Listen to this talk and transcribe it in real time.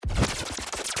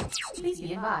Please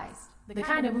be advised, the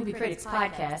Kind of Movie Critics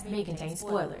podcast may contain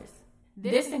spoilers.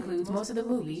 This includes most of the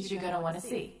movies you're going to want to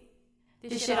see.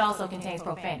 This shit also contains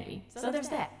profanity, so there's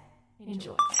that.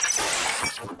 Enjoy.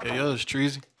 Hey, yo, it's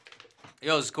Treasy.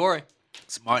 Yo, it's Corey.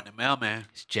 It's Martin the Mailman.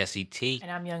 It's Jesse T.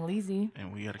 And I'm Young Leezy.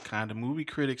 And we are the Kind of Movie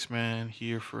Critics, man,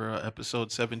 here for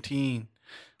episode 17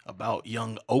 about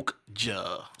Young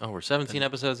Okja. Oh, we're 17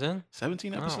 episodes in?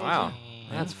 17 episodes Oh, wow.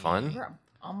 in. That's fun. We're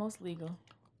almost legal.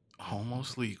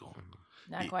 Almost legal.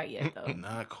 Not quite yet, though.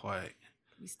 Not quite.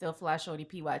 We still fly shorty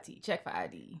PYT. Check for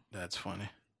ID. That's funny.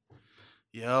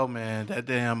 Yo, man, that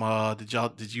damn,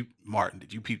 did you, Martin,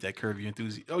 did you peep that Curb Your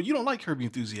Enthusiasm? Oh, you don't like Curb Your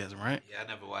Enthusiasm, right? Yeah, I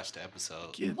never watched the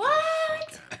episode. Get What?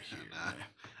 the fuck outta here, Nah. man.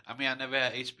 I mean, I never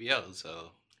had HBO,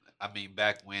 so I mean,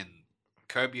 back when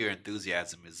Curb Your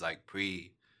Enthusiasm is like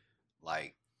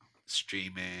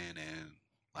streaming and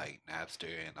like Napster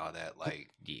and all that, like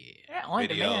Yeah, on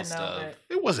video demand, stuff.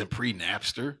 though. It wasn't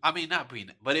pre-Napster. I mean, not pre,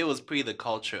 but it was pre the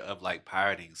culture of like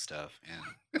pirating stuff, and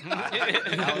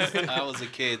I was a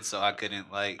kid, so I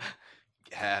couldn't like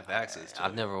have access to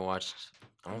I've it. never watched.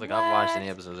 I don't think I've watched any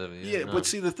What? episodes of it. Yeah, no. but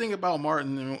see, the thing about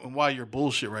Martin and why you're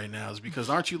bullshit right now is because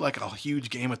aren't you like a huge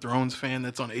Game of Thrones fan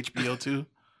that's on HBO too?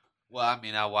 Well, I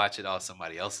mean, I watch it off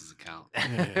somebody else's account.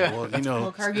 Yeah, well, you know,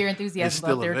 Well, Curb Your it's Enthusiasm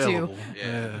still up there, available. too.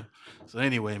 Yeah. So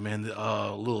anyway, man, the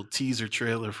little teaser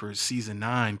trailer for season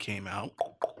 9 came out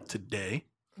today.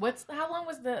 How long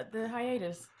was the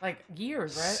hiatus? Like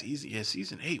years, right?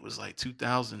 Season 8 was like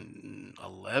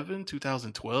 2011,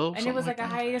 2012. And it was like something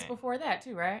a that. hiatus before that,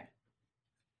 too, right?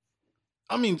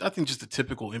 I mean, I think just a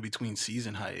typical in between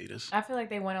season hiatus. I feel like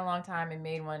they went a long time and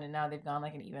made one, and now they've gone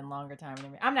like an even longer time.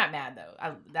 I'm not mad though.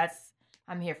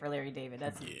 I'm here for Larry David.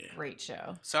 That's a great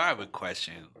show. So I have a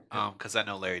question, because I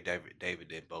know Larry David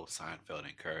did both Seinfeld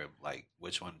and Curb. Like,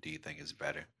 which one do you think is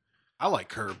better? I like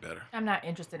Curb better. I'm not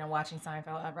interested in watching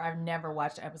Seinfeld ever. I've never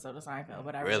watched an episode of Seinfeld,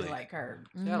 but I really like Curb.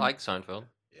 Yeah, I like Seinfeld.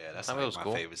 Yeah, that's Seinfeld like was my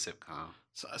cool. favorite sitcom.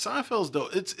 Seinfeld's though,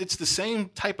 it's the same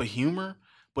type of humor,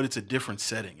 but it's a different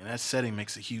setting, and that setting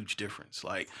makes a huge difference.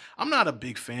 Like, I'm not a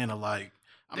big fan of like.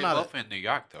 They're both in New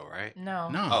York, though, right? No.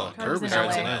 No, Curb's Curb in is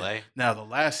LA. in LA. Now the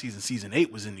last season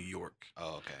 8 was in New York.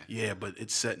 Oh, okay. Yeah, but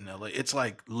it's set in LA. It's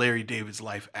like Larry David's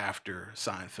life after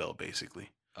Seinfeld, basically.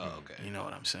 Oh, okay. You know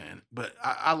what I'm saying? But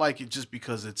I like it just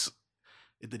because it's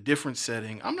the different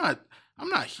setting. I'm not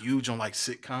huge on like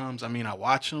sitcoms. I mean, I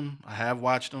watch them. I have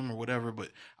watched them or whatever, but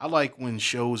I like when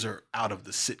shows are out of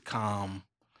the sitcom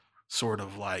sort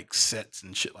of like sets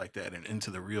and shit like that and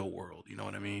into the real world. You know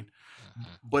what I mean?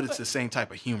 But it's the same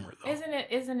type of humor though.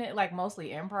 Isn't it like mostly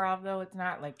improv though? It's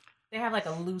not like they have like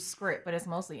a loose script, but it's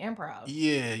mostly improv.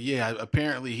 Yeah.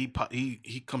 Apparently,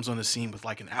 he comes on the scene with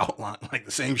like an outline, like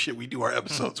the same shit we do our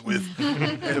episodes with.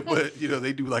 But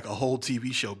they do like a whole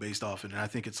TV show based off it, and I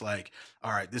think it's like,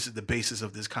 all right, this is the basis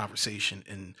of this conversation,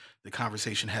 and the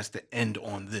conversation has to end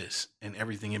on this, and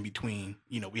everything in between.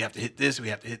 We have to hit this, we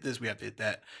have to hit this, we have to hit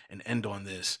that, and end on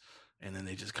this, and then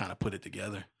they just kind of put it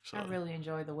together. So I really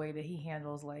enjoy the way that he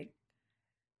handles like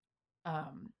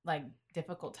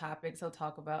difficult topics. He'll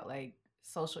talk about like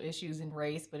social issues and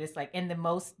race, but it's like in the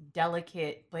most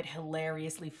delicate but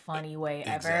hilariously funny way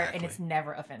ever, and it's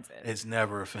never offensive. It's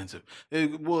never offensive.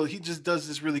 Well, he just does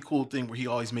this really cool thing where he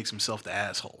always makes himself the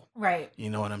asshole. Right. You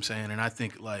know what I'm saying? And I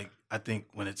think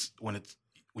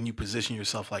when you position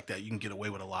yourself like that, you can get away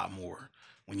with a lot more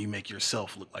when you make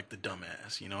yourself look like the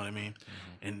dumbass. You know what I mean?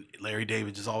 Mm-hmm. And Larry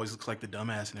David just always looks like the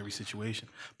dumbass in every situation.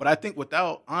 But I think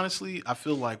I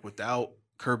feel like without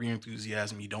Curb Your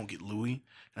Enthusiasm, you don't get Louis.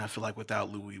 And I feel like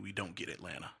without Louis, we don't get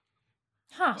Atlanta.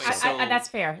 Huh. Wait, so- That's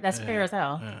fair. That's fair as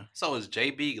hell. Yeah. So is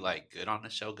JB like good on the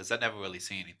show? Because I never really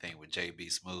seen anything with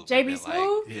JB Smooth. JB and been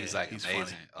Smooth? Like, he's Yeah, like he's amazing.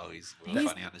 funny. Oh, he's really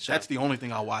funny on the show. That's the only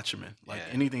thing I'll watch him in. Like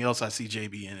Yeah. anything else I see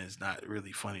JB in is not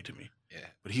really funny to me. Yeah.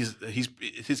 But he's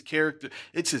his character.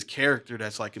 It's his character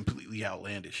that's like completely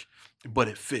outlandish, but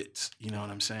it fits. You know what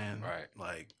I'm saying? Right.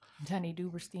 Like Tony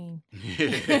Duberstein.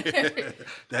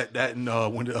 that and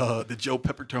when the Joe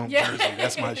Peppertone jersey.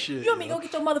 That's my shit. You want me to go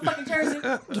get your motherfucking jersey?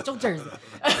 Get your jersey.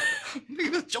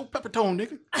 Nigga, that's Joe Peppertone,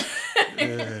 nigga.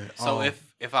 Yeah. So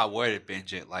if I were to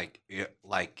binge it,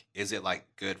 is it like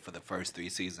good for the first 3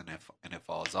 seasons and it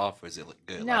falls off, or is it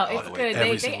good? No, like, all it's the way good. through?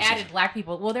 Every They single added season. black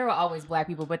people. Well, there were always black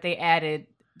people, but they added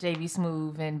JB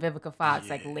Smoove and Vivica Fox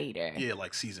like later. Yeah,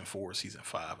 like season 4, season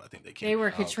 5. I think they came. They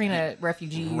were Katrina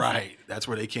refugees. Right. That's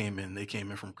where they came in. They came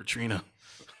in from Katrina.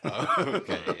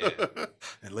 Okay, yeah.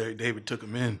 And Larry David took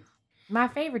them in. My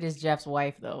favorite is Jeff's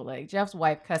wife, though. Like, Jeff's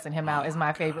wife cussing him out is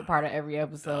my favorite part of every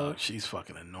episode. She's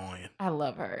fucking annoying. I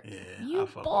love her. Yeah, You I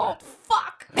fuck with bald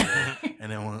fuck.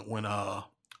 And then when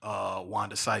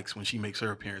Wanda Sykes when she makes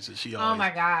her appearances. She Oh always, my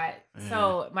God. Yeah.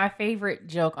 So my favorite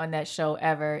joke on that show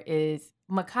ever is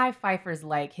Mekhi Phifer's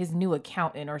like his new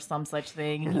accountant or some such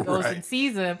thing. And he goes Right. and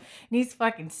sees him and he's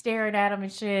fucking staring at him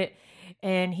and shit.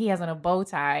 And he has on a bow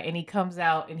tie and he comes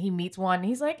out and he meets one and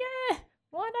he's like,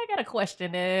 Wanda, I got a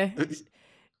question there.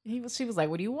 She was like,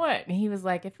 what do you want? And he was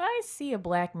like, if I see a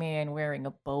black man wearing a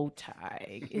bow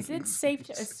tie, is it safe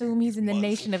to assume he's in the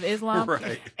Nation of Islam?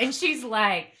 Right. And she's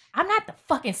like, I'm not the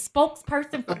fucking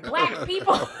spokesperson for black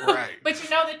people. Right. But you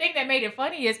know, the thing that made it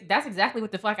funny is that's exactly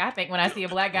what the fuck I think when I see a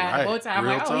black guy in a Right. bow tie. I'm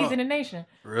Real like, oh, he's talk. in the Nation.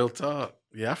 Real talk.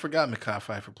 Yeah, I forgot Mekhi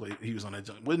Phifer played. He was on that.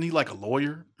 Wasn't he like a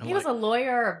lawyer? And He was a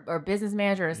lawyer or business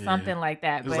manager or something like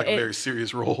that. It was like a very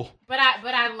serious role. But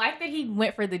I like that he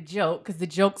went for the joke because the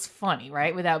joke's funny,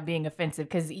 right? Without being offensive,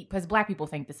 because black people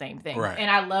think the same thing. Right.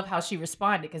 And I love how she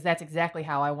responded because that's exactly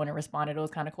how I want to respond to those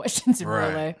kind of questions in real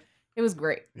Right. life. It was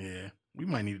great. Yeah, we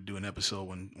might need to do an episode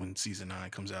when season 9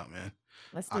 comes out, man.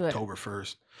 Let's do October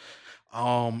 1st.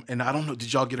 And I don't know,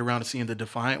 did y'all get around to seeing the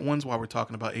Defiant ones while we're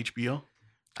talking about HBO?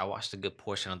 I watched a good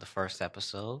portion of the first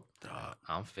episode.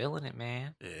 I'm feeling it,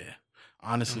 man. Yeah.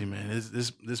 Honestly, man,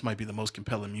 this might be the most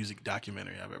compelling music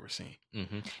documentary I've ever seen.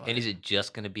 Mm-hmm. Like- And is it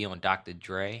just going to be on Dr.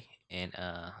 Dre and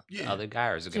the Yeah. other guy,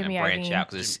 or is it going to Jimmy branch Iovine. out?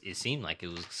 Because it seemed like it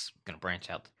was going to branch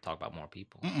out to talk about more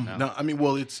people. No, I mean,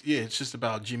 well, it's just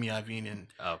about Jimmy Iovine and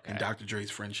Okay. Dr. Dre's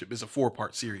friendship. It's a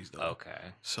 4-part series, though. Okay.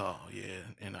 So, yeah,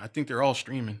 and I think they're all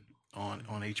streaming on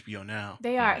HBO now.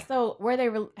 They are. So were they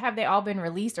have they all been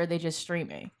released or are they just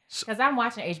streaming? So- Because I'm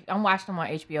watching them on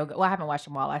HBO. Well, I haven't watched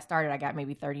them all. I started. I got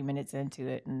maybe 30 minutes into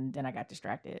it, and then I got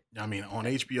distracted. I mean, on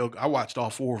HBO, I watched all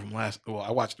 4 of them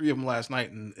I watched 3 of them last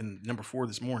night and number 4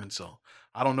 this morning. So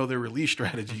I don't know their release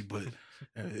strategy, but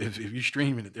if you're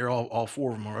streaming it, they're all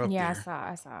 4 of them are up Yeah, there.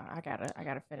 I saw. I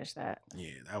gotta finish that.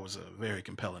 Yeah, that was a very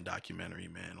compelling documentary,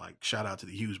 man. Like, shout out to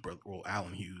the Hughes brother, well,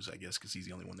 Alan Hughes, I guess, because he's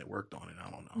the only one that worked on it. I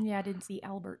don't know. Yeah, I didn't see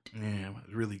Albert. Yeah, it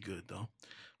was really good though.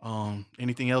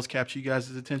 Anything else capture you guys'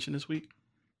 attention this week?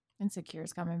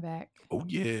 Insecure's coming back. Oh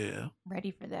yeah, Ready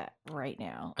for that right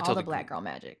now. I All told the the black group- girl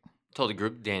magic. Told the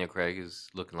group Daniel Craig is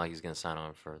looking like he's going to sign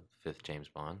on for the 5th James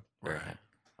Bond. Very Right. happy.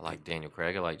 I like Daniel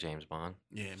Craig. I like James Bond.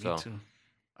 yeah, me So- too.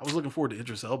 I was looking forward to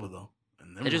Idris Elba though.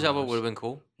 And them Idris Elba rumors. would have been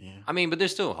cool. Yeah, I mean, but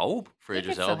there's still hope for It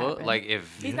Idris could still Elba. happen. Like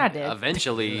if He's not dead.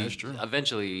 eventually, Yeah, that's true.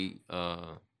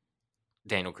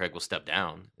 Daniel Craig will step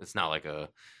down. It's not like a.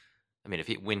 I mean,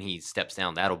 when he steps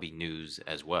down, that'll be news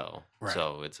as well. Right.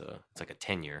 So it's like a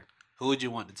tenure. Who would you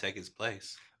want to take his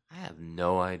place? I have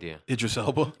no idea. Idris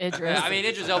Elba. Idris. I mean,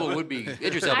 Idris Elba would be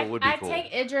I'd cool.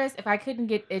 take Idris if I couldn't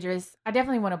get Idris. I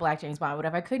definitely want a black James Bond, but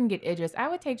if I couldn't get Idris, I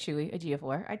would take Chewie, a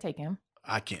GF4. I'd take him.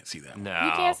 I can't see that one. No,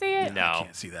 You can't see it? No, I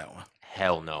can't see that one.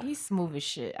 hell no. He's smooth as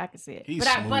shit. I can see it. He's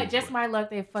but smooth, just but- my luck,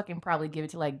 they fucking probably give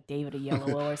it to like David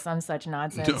Oyelowo or some such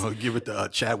nonsense. No, give it to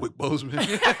Chadwick Boseman.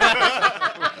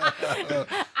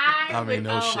 I mean, would, no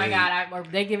oh my shade. god! Or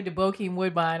they give it to Bokeem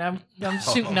Woodbine. I'm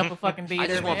shooting up a fucking theater,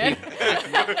 just want man.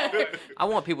 I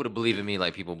want people to believe in me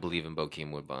like people believe in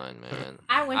Bokeem Woodbine, man.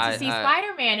 I went to see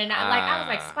Spider Man, and I was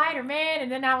like Ah. Spider Man,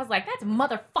 and then I was like, that's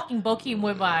motherfucking Bokeem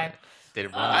Woodbine. Did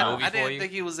it ruin I the movie I for didn't you?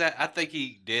 think he was that. I think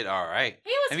he did all right. He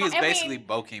was. And he was fu- I basically mean,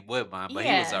 Bokeem Woodbine, but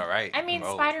he was all right. I mean, in the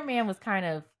role. Spider Man was kind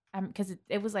of because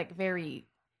it was like very,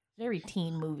 very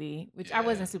teen movie, which I Yeah.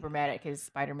 wasn't super mad at because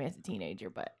Spider Man's a teenager,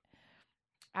 but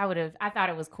I thought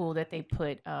it was cool that they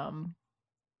put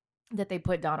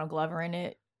Donald Glover in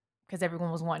it because everyone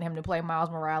was wanting him to play Miles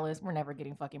Morales. We're never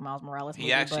getting fucking Miles Morales. He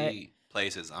movie, but actually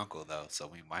plays his uncle though, so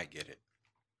we might get it.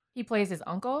 he plays his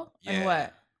uncle. Yeah. And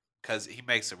what? Because he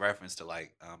makes a reference to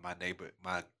like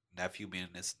my nephew being in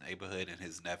this neighborhood, and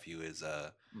his nephew is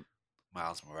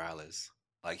Miles Morales.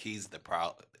 Like he's the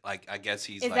proud. Like I guess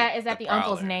he's Is like that the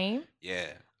uncle's prowler. name? Yeah.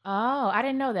 Oh, I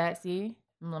didn't know that. See,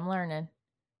 I'm learning.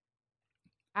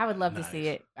 I would love to see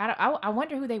Nice. it. I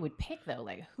wonder who they would pick though.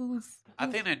 Like I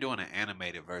think they're doing an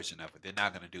animated version of it. They're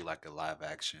not gonna do like a live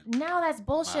action. No, that's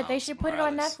bullshit. They Miles should put it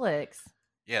on Morales. Netflix.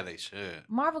 Yeah, they should.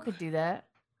 Marvel could do that.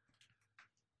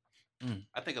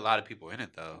 I think a lot of people in it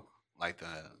though, like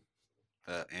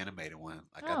the animated one.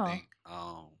 Like Oh. I think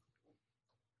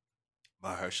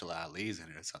Mahershala Ali's in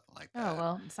it or something like that. Oh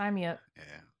well, sign me up. Yeah,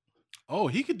 Oh,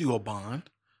 he could do a Bond.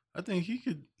 I think he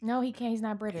could. No, he can't. He's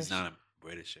not British. he's not a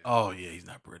British. Oh yeah, he's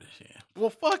not British. Yeah. Well,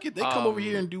 fuck it. They come over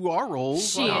here and do our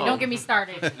roles. Shit, Like, don't get me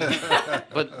started.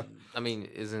 But I mean,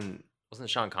 wasn't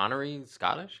Sean Connery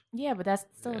Scottish? Yeah, but that's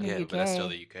still in the yeah, UK. but that's still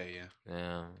the UK. Yeah.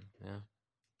 Yeah, yeah,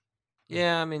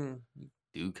 yeah. I mean,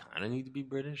 do kind of need to be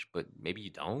British, but maybe you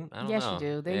don't. I don't Yes, know. you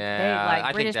do. They Yeah, like I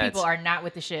think British people that's- are not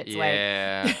with the shits.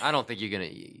 Yeah, I don't think you're gonna.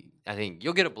 I think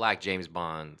you'll get a black James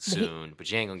Bond But he- soon,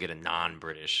 but you ain't gonna get a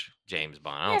non-British James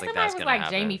Bond. I Yeah, don't think somebody that's was gonna like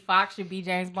happen. Jamie Foxx should be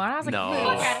James Bond. I was like, No.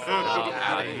 fuck outta here. Fuck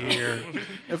Out outta of here.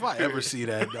 If I ever see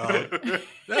that, dog,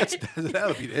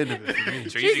 that'll be the end of it for me.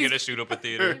 Too easy to shoot up a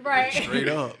theater. Right. Straight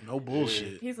up, no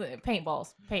bullshit. He's like,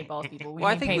 paintballs, people. We Well,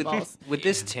 I need think paintballs. with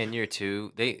this tenure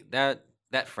too,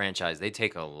 that franchise they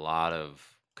take a lot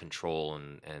of control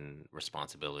and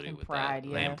responsibility And with pride, that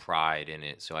yeah. and pride in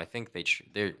it. So I think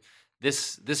they're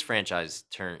this franchise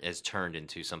has turned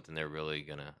into something they're really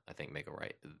gonna make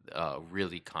a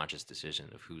really conscious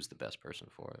decision of who's the best person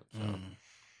for it. So.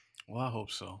 Well, I hope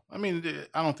so. I mean,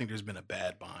 I don't think there's been a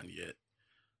bad Bond yet.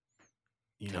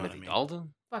 You know what I Timothy mean?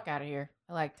 Dalton? Fuck out of here.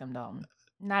 I like Tim Dalton.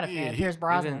 Not a Yeah, fan. he- Pierce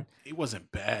Brosnan. He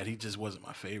wasn't bad. He just wasn't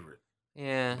my favorite.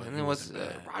 Yeah, But and he then wasn't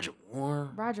what's bad. Roger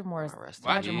Moore? Roger Moore's. Rest in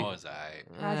Roger peace. Moore's alright.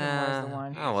 Roger Moore's the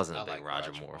one. I wasn't a I big like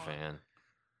Roger Roger Moore Moore. fan.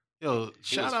 Yo, He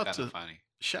shout was out kinda to funny.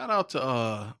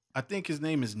 I think his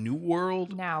name is New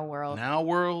World. Now World. Now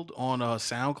World on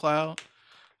SoundCloud.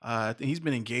 I think he's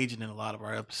been engaging in a lot of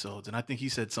our episodes, and I think he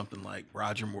said something like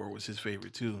Roger Moore was his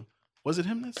favorite too. Was it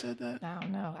him that said that? I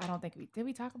don't know. I don't think did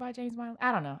we talk about James Bond?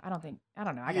 I don't know. I don't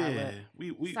know. I got yeah,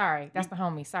 lit. we Sorry, that's the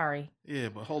homie. Sorry. yeah,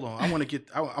 but hold on. I want to get.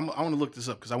 I want to look this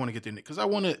up because I want to get there because I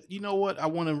want to. You know what? I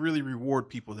want to really reward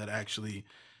people that actually,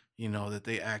 that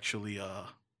they actually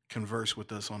converse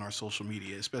with us on our social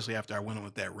media, especially after I went on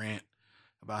with that rant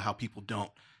about how people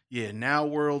don't. Yeah, Now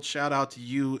World, shout out to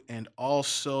you, and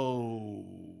also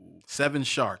Seven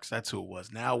Sharks. That's who it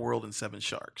was. Now World and Seven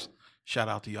Sharks. Shout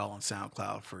out to y'all on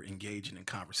SoundCloud for engaging in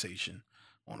conversation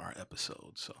on our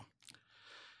episode. So,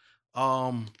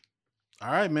 all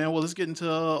right, man. Well, let's get into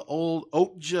old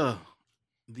Okja,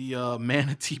 the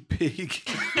manatee pig.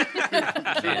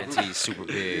 Manatee Super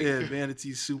Pig. Yeah,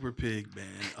 manatee super pig,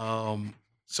 man.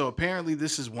 So apparently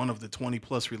this is one of the 20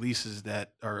 plus releases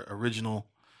that are original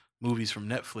movies from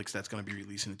Netflix that's going to be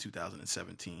releasing in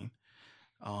 2017.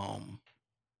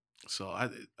 So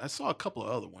I saw a couple of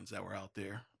other ones that were out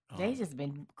there. They just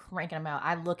been cranking them out.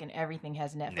 I look and everything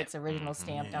has Netflix original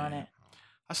stamped on it.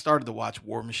 I started to watch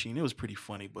War Machine. It was pretty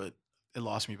funny, but it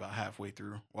lost me about halfway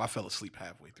through. Well, I fell asleep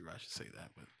halfway through, I should say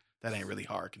that, but that ain't really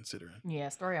hard considering. Yeah,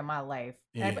 story of my life.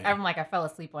 Yeah. I'm like, I fell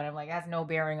asleep on it. I'm like, that's no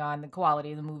bearing on the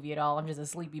quality of the movie at all. I'm just a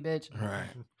sleepy bitch. Right.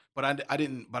 But I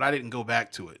didn't go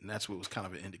back to it, and that's what was kind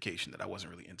of an indication that I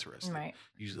wasn't really interested. Right.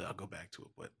 Usually I'll go back to it,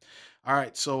 but all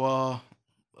right. So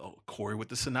Corey with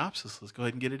the synopsis. Let's go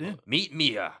ahead and get it in. Meet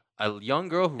Mia, a young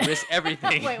girl who risks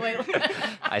everything. Wait.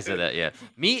 I said that, yeah.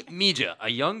 Meet Mija, a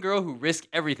young girl who risked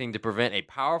everything to prevent a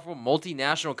powerful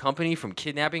multinational company from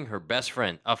kidnapping her best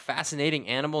friend, a fascinating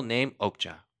animal named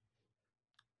Okja.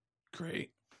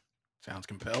 Great. Sounds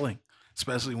compelling,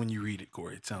 especially when you read it,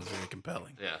 Corey. It sounds very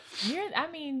compelling. Yeah.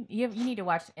 You need to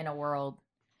watch In a World.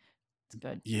 It's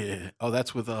good. Yeah. Oh,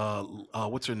 that's with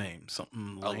what's her name?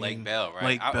 Something. Oh, Lake Lane? Bell, right?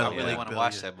 Lake I Bell, really Lake want to Bell,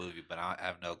 watch yeah. that movie, but I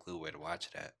have no clue where to watch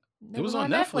it at. It was on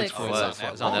Netflix for Oh, a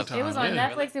it was on long Netflix. time. It was on yeah.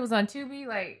 Netflix. It was on Tubi.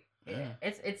 Like, Yeah.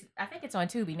 it's. I think it's on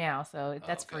Tubi now, so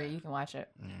that's okay. free. You can watch it.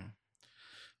 Yeah.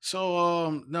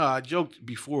 So no, I joked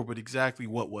before, but exactly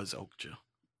what was Okja?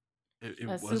 It A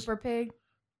was. super pig.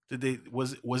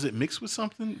 Was it mixed with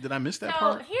something? Did I miss that So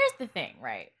part? here's the thing,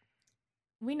 right?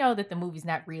 We know that the movie's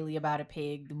not really about a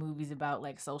pig. The movie's about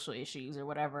like social issues or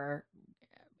whatever,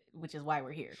 which is why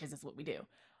we're here because it's what we do.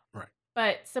 Right.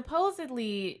 But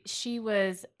supposedly she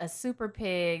was a super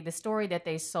pig. The story that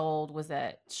they sold was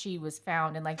that she was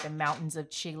found in like the mountains of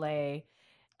Chile.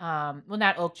 Well,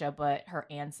 not Okja, but her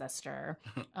ancestor.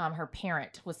 Her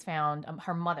parent was found.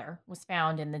 Her mother was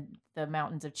found in the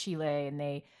mountains of Chile, and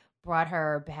they brought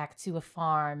her back to a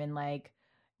farm and like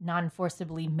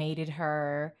non-forcibly mated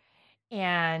her.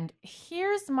 And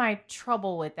here's my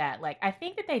trouble with that. Like, I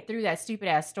think that they threw that stupid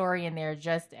ass story in there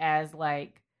just as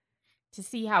like to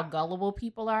see how gullible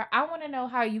people are. I want to know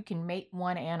how you can mate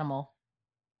one animal.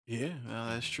 Yeah, no,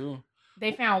 that's true.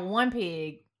 They found one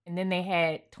pig and then they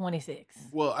had 26.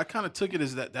 Well, I kind of took it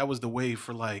as that was the way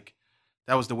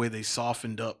that was the way they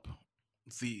softened up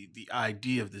the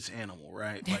idea of this animal,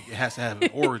 right? Like it has to have an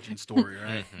origin story,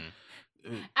 right?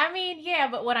 I mean, yeah,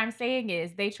 but what I'm saying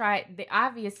is they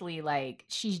obviously like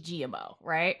she's GMO,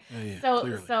 right? Yeah, so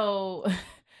clearly. so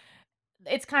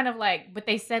it's kind of like, but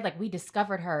they said like we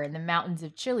discovered her in the mountains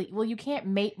of Chile. Well, you can't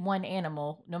mate one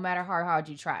animal no matter how hard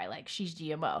you try. Like she's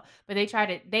GMO, but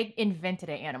they invented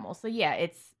an animal. So yeah,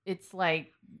 it's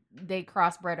like they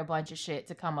crossbred a bunch of shit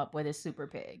to come up with a super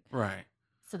pig. Right.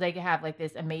 so they could have like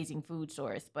this amazing food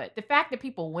source. But the fact that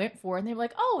people went for it and they were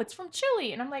like, "Oh, it's from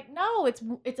Chile," and I'm like, "No,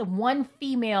 it's a one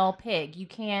female pig. You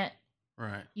can't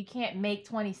make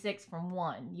 26 from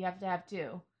one. You have to have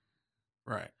two."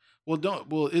 Right.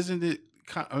 Well, isn't it?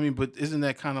 I mean, but isn't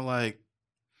that kind of like?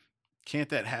 Can't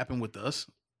that happen with us?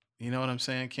 You know what I'm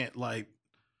saying? Can't like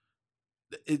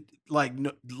it like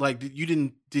no, like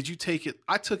did you take it?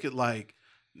 I took it like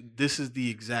this is the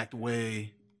exact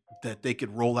way that they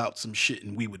could roll out some shit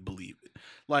and we would believe it.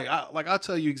 I'll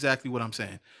tell you exactly what I'm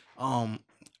saying.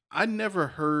 I never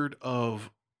heard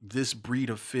of this breed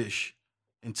of fish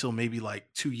until maybe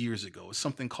like 2 years ago. It's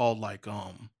something called like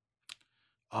it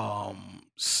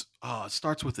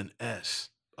starts with an S.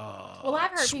 Well,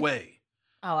 I've heard sway.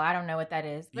 Oh, I don't know what that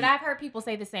is. But I've heard people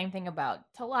say the same thing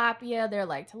about tilapia. They're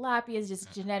like, tilapia is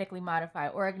just genetically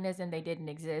modified organism. They didn't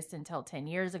exist until 10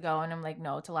 years ago. And I'm like,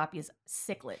 no, tilapia is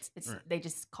cichlids. They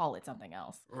just call it something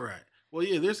else. Right. Well,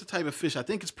 yeah, there's a type of fish. I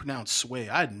think it's pronounced sway.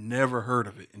 I'd never heard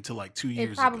of it until like 2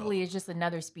 years ago. It probably is just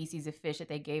another species of fish that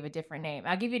they gave a different name.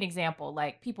 I'll give you an example.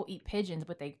 Like, people eat pigeons,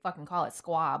 but they fucking call it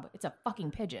squab. It's a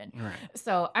fucking pigeon. Right.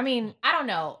 So, I mean, I don't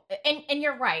know. And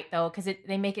you're right, though, because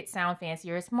they make it sound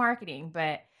fancier. It's marketing.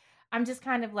 But I'm just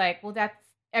kind of like, well, that's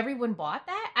everyone bought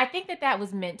that? I think that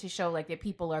was meant to show, like, that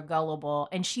people are gullible.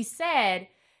 And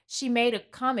she made a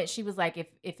comment. She was like,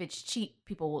 if it's cheap,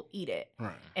 people will eat it.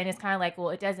 Right. And it's kind of like, well,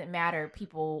 it doesn't matter.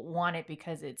 People want it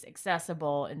because it's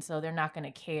accessible. And so they're not going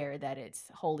to care that it's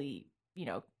wholly,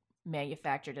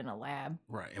 manufactured in a lab.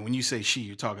 Right. And when you say she,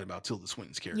 you're talking about Tilda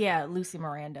Swinton's character. Yeah, Lucy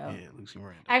Miranda. Yeah, Lucy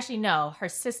Miranda. Actually, no, her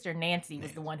sister Nancy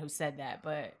was the one who said that,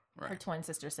 but her twin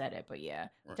sister said it. But yeah,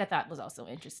 which I thought was also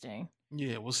interesting.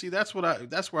 Yeah, well, see, that's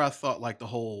where I thought like the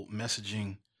whole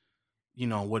messaging,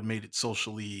 what made it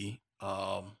socially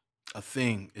a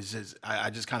thing is I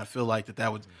just kind of feel like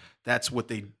that's what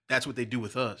they do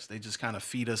with us. They just kind of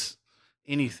feed us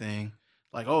anything.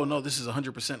 Like, oh no, this is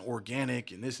 100%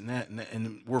 organic and this and that,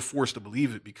 and we're forced to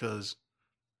believe it because.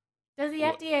 Does the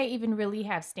FDA even really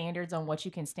have standards on what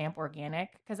you can stamp organic?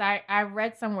 Because I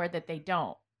read somewhere that they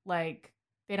don't. Like,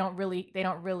 they don't really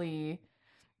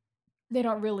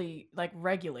like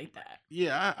regulate that.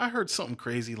 Yeah, I heard something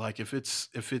crazy. Like if it's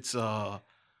a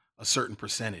certain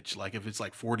percentage, like if it's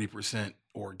like 40%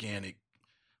 organic,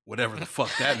 whatever the fuck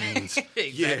that means. Exactly.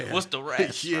 Yeah. What's the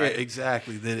rest? Yeah, right?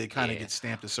 exactly. That it kind of gets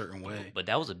stamped a certain way. But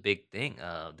that was a big thing.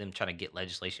 Them trying to get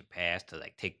legislation passed to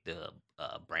like take the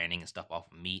branding and stuff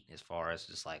off of meat, as far as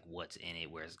just like what's in it,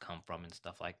 where it's come from, and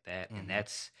stuff like that. And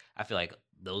I feel like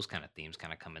those kind of themes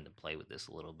kind of come into play with this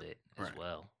a little bit as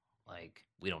well. Like,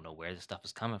 we don't know where this stuff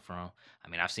is coming from. I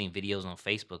mean, I've seen videos on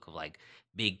Facebook of like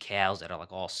big cows that are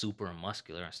like all super and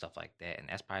muscular and stuff like that, and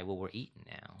that's probably what we're eating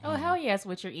now. Oh, hell yes,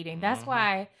 what you're eating. That's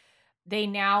why they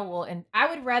now will, and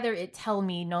I would rather it tell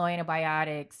me no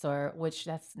antibiotics, which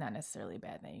that's not necessarily a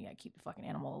bad thing. You gotta keep the fucking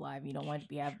animal alive. You don't want it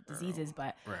to have diseases,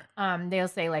 but they'll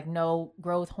say like no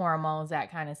growth hormones,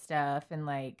 that kind of stuff, and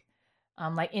like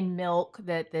in milk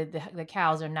that the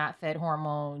cows are not fed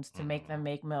hormones to make them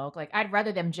make milk. Like, I'd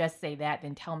rather them just say that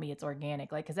than tell me it's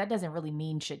organic, like, because that doesn't really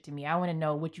mean shit to me. I want to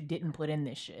know what you didn't put in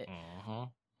this shit.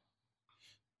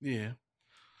 Yeah.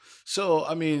 So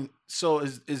I mean,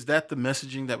 is that the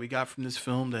messaging that we got from this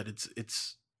film? That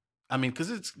it's I mean,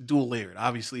 because it's dual layered.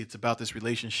 Obviously, it's about this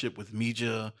relationship with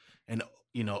Mija and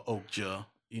Okja.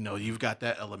 You've got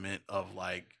that element of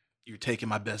like, you're taking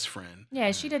my best friend.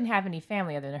 Yeah, she didn't have any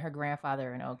family other than her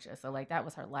grandfather and Okja, so like that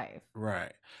was her life.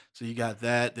 Right. So you got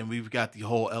that. Then we've got the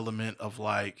whole element of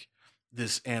like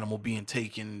this animal being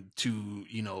taken to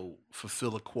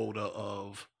fulfill a quota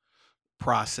of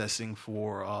processing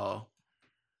for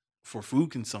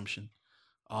food consumption.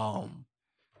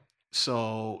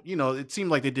 So it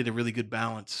seemed like they did a really good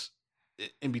balance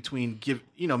in between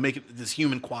making this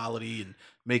human quality and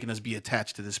making us be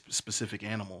attached to this specific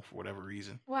animal for whatever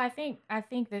reason. Well, I think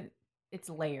that it's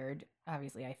layered.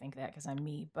 Obviously, I think that because I'm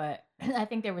me, but I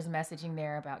think there was messaging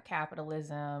there about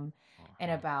capitalism and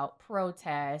about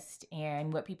protest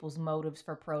and what people's motives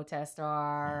for protest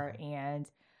are, and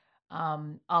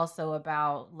also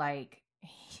about like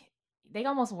they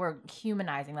almost were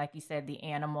humanizing, like you said, the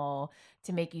animal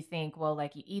to make you think, well,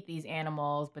 like you eat these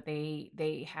animals, but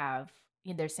they have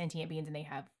they're sentient beings and they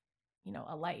have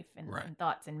a life and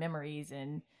thoughts and memories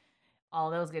and all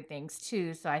those good things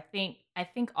too. So I think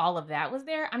all of that was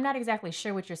there. I'm not exactly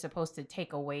sure what you're supposed to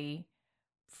take away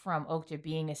from Okja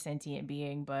being a sentient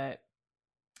being, but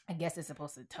I guess it's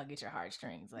supposed to tug at your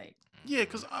heartstrings. Like, yeah,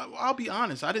 because I'll be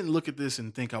honest, I didn't look at this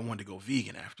and think I wanted to go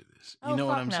vegan after this. You know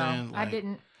what I'm saying? Like, I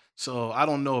didn't. So I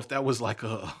don't know if that was like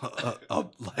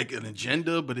like an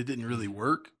agenda, but it didn't really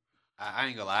work. I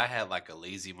ain't gonna lie. I had like a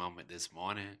lazy moment this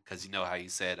morning because you know how you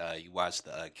said you watched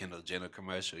the Kendall Jenner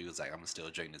commercial. He was like, "I'm gonna still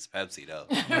drink this Pepsi though."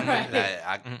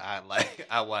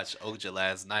 I watched Oja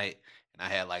last night, and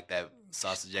I had like that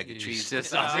sausage egg and cheese.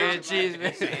 Sausage egg and cheese,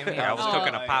 man. Same here. I was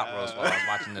cooking a pot roast while I was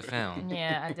watching the film.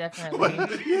 Yeah, I What?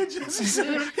 definitely. Yeah, Jesse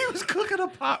said he was cooking a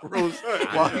pot roast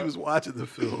while he was watching the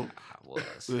film. I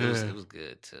was. It was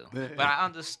good too. But I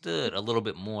understood a little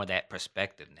bit more that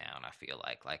perspective now, and I feel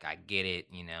like I get it.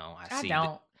 You know, I see.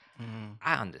 don't.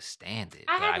 I understand it,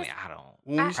 I but had I this- mean, I don't.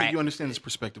 When you say you practice understand it. this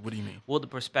perspective, what do you mean? Well, the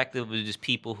perspective is just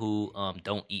people who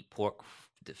don't eat pork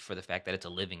for the fact that it's a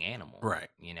living animal, Right.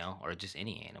 You know, or just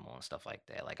any animal and stuff like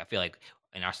that. Like I feel like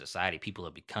in our society, people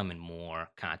are becoming more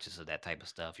conscious of that type of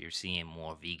stuff. You're seeing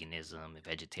more veganism and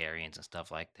vegetarians and stuff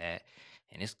like that,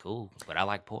 and it's cool. But I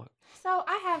like pork. So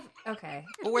I have okay.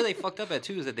 But where they fucked up at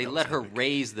too is that they let her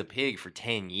raise the pig for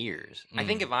 10 years. I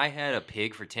think if I had a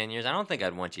pig for 10 years, I don't think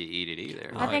I'd want you to eat it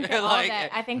either. I think that Like-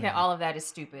 I think that all of that is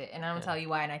stupid, and I'm gonna tell you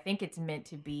why. And I think it's meant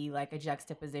to be like a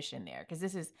juxtaposition there, because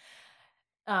this is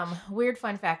weird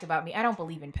fun fact about me. I don't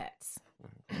believe in pets,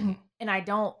 and I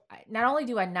don't. Not only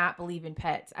do I not believe in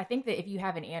pets, I think that if you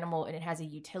have an animal and it has a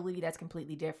utility, that's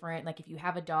completely different. Like if you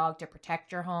have a dog to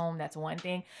protect your home, that's one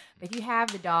thing. But if you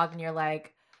have the dog and you're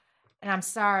like, and I'm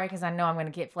sorry because I know I'm going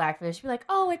to get flack for this. You're like,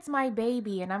 oh, it's my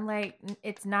baby. And I'm like,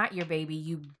 it's not your baby.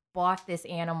 You bought this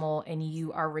animal and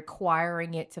you are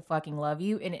requiring it to fucking love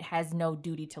you, and it has no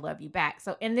duty to love you back.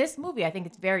 So in this movie, I think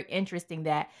it's very interesting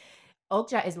that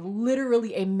Okja is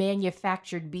literally a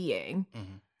manufactured being,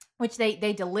 which they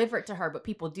deliver it to her, but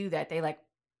people do that.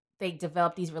 They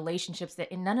develop these relationships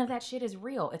and none of that shit is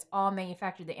real. It's all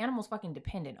manufactured. The animal's fucking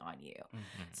dependent on you.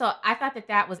 So I thought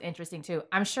that was interesting too.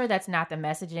 I'm sure that's not the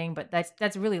messaging, but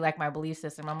that's really like my belief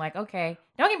system. I'm like, okay,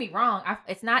 don't get me wrong.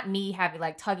 It's not me having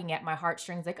like tugging at my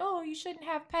heartstrings like, oh, you shouldn't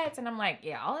have pets. And I'm like,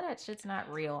 yeah, all of that shit's not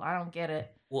real. I don't get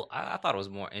it. Well, I thought it was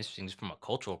more interesting just from a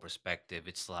cultural perspective.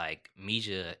 It's like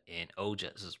Mija and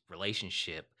Oja's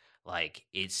relationship. Like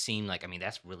it seemed like, I mean,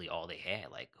 that's really all they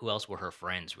had. Like who else were her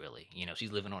friends really? You know,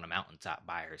 she's living on a mountaintop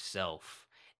by herself.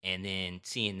 And then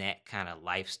seeing that kind of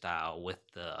lifestyle with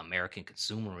the American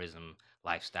consumerism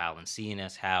lifestyle and seeing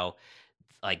us how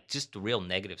like just the real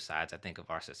negative sides, I think, of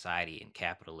our society and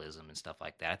capitalism and stuff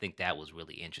like that. I think that was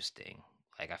really interesting.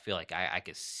 Like I feel like I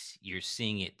could you're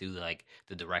seeing it through like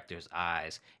the director's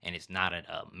eyes, and it's not an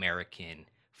American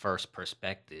first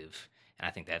perspective. And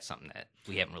I think that's something that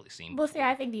we haven't really seen Well, before. see,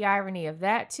 I think the irony of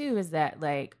that too is that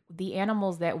like the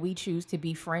animals that we choose to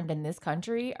befriend in this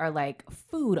country are like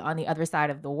food on the other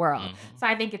side of the world. So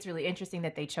I think it's really interesting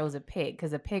that they chose a pig,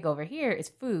 because a pig over here is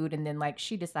food, and then like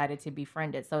she decided to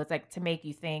befriend it. So it's like to make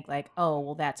you think like, oh,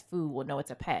 well, that's food. Well, no, it's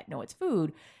a pet. No, it's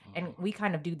food. And we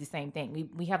kind of do the same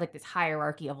thing. We have like this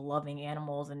hierarchy of loving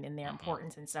animals and their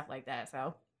importance and stuff like that.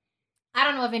 So I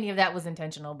don't know if any of that was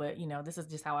intentional, but you know, this is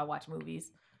just how I watch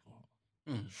movies.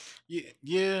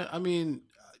 Yeah. I mean,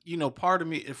 part of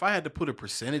me, if I had to put a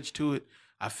percentage to it,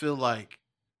 I feel like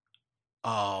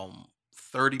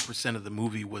 30% of the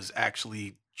movie was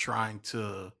actually trying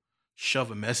to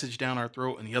shove a message down our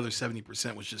throat, and the other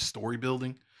 70% was just story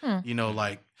building.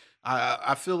 Like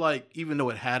I feel like even though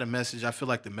it had a message, I feel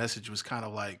like the message was kind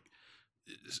of like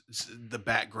the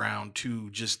background to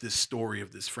just this story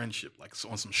of this friendship, like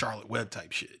on some Charlotte Webb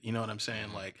type shit. You know what I'm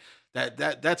saying? Like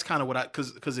that's kind of what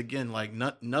because again, like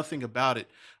nothing about it.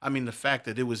 I mean, the fact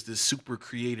that it was this super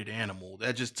created animal,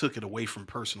 that just took it away from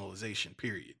personalization,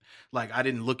 period. Like I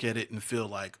didn't look at it and feel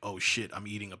like, oh shit, I'm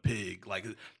eating a pig. Like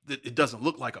it doesn't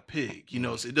look like a pig,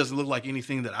 so it doesn't look like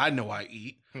anything that I know I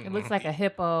eat. It looks like a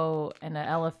hippo and an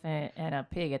elephant and a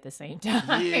pig at the same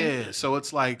time. Yeah, so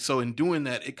it's like, so in doing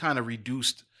that, it kind of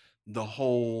reduced the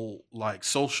whole like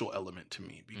social element to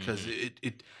me, because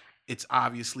it's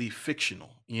obviously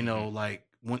fictional, like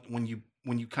when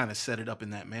you kind of set it up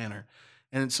in that manner.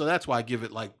 And so that's why I give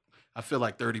it like, I feel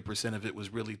like 30% of it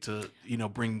was really to,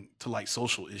 bring to like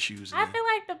social issues. I feel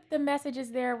like the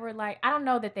messages there were like, I don't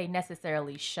know that they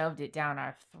necessarily shoved it down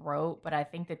our throat, but I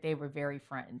think that they were very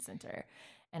front and center.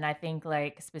 And I think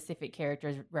like specific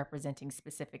characters representing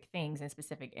specific things and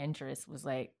specific interests was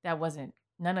like,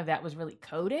 none of that was really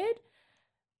coded.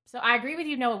 So I agree with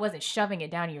you. No, it wasn't shoving it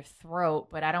down your throat,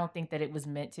 but I don't think that it was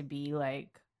meant to be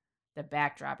like the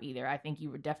backdrop either. I think you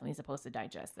were definitely supposed to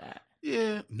digest that.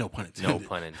 Yeah, no pun intended. No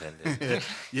pun intended.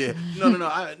 Yeah, no.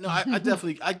 I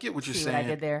definitely, I get what you're See saying. what I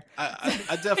did there?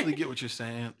 I definitely get what you're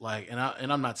saying. Like, and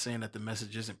I'm not saying that the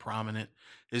message isn't prominent.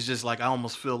 It's just like I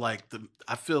almost feel like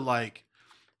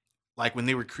like when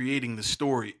they were creating the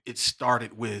story, it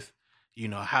started with,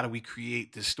 how do we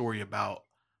create this story about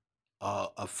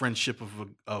a friendship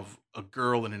of a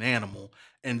girl and an animal,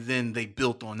 and then they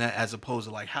built on that, as opposed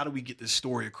to like, how do we get this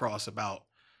story across about,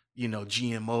 you know,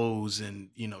 GMOs and,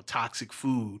 you know, toxic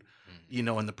food, you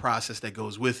know, and the process that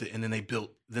goes with it, and then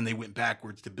they went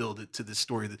backwards to build it to this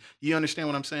story. That, you understand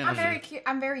what I'm saying?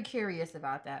 I'm very curious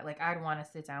about that. Like, I'd want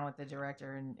to sit down with the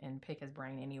director and pick his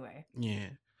brain anyway. Yeah.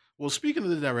 Well, speaking of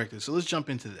the director, so let's jump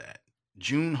into that.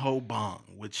 Joon-ho Bong,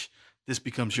 which this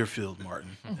becomes your field,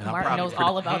 Martin. And Martin knows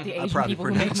all about the Asian people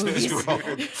who make movies.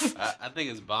 I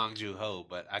think it's Bong Joon-ho,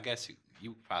 but I guess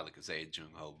you probably could say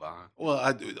Joon-ho Bong.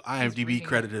 Well, IMDb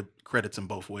credits him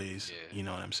both ways. Yeah. You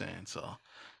know what I'm saying? So,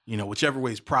 you know, whichever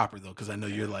way is proper, though, because I know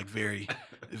you're like very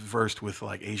versed with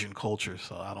like Asian culture,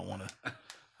 so I don't want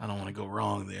to go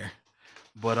wrong there.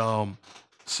 But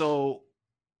so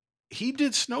he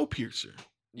did Snowpiercer.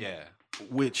 Yeah.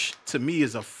 Which to me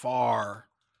is a far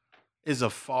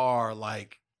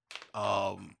like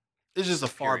it's just a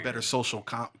far better social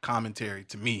commentary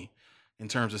to me, in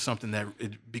terms of something that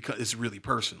because it's really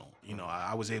personal. You know,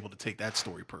 I was able to take that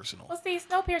story personal. Well, see,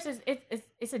 Snowpiercer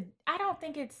it's a I don't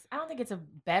think it's a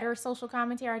better social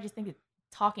commentary. I just think it's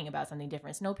talking about something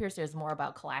different. Snowpiercer is more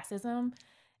about classism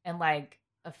and like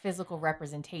a physical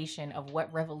representation of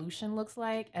what revolution looks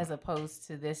like, as opposed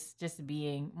to this just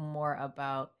being more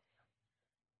about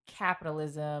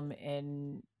capitalism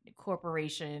and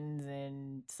corporations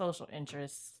and social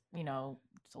interests, you know,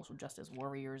 social justice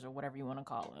warriors or whatever you want to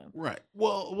call them. Right.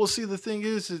 Well, see, the thing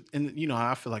is, and you know,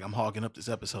 I feel like I'm hogging up this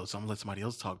episode, so I'm gonna let somebody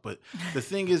else talk. But the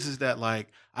thing is that like,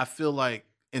 I feel like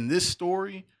in this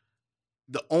story,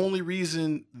 the only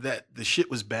reason that the shit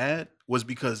was bad was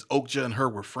because Okja and her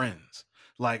were friends.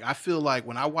 Like, I feel like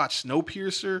when I watch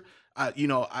Snowpiercer, I'm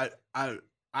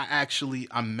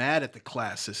mad at the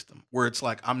class system, where it's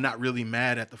like, I'm not really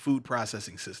mad at the food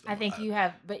processing system. I think you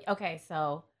have, but okay,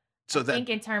 so I think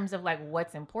in terms of like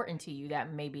what's important to you,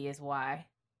 that maybe is why.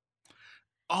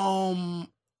 To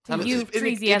you,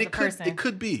 Treasy, as a person, it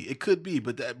could be,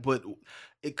 but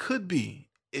it could be.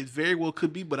 It very well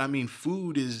could be, but I mean,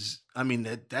 food is. I mean,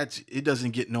 it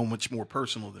doesn't get no much more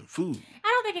personal than food. I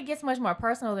don't think it gets much more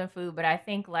personal than food, but I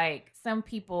think like some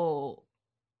people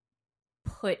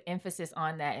put emphasis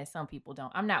on that and some people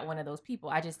don't. I'm not one of those people.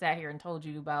 I just sat here and told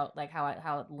you about like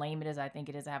how lame it is. I think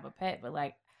it is to have a pet, but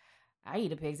like, I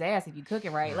eat a pig's ass if you cook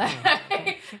it right. Like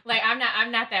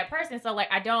I'm not that person. So like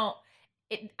I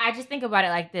just think about it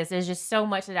like this. There's just so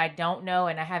much that I don't know,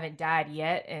 and I haven't died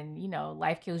yet. And you know,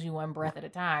 life kills you one breath at a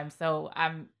time. So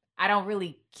I don't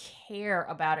really care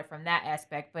about it from that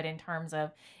aspect. But in terms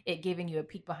of it giving you a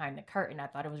peek behind the curtain, I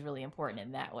thought it was really important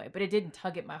in that way. But it didn't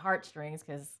tug at my heartstrings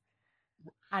because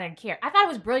I didn't care. I thought it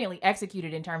was brilliantly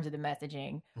executed in terms of the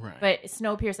messaging. Right. But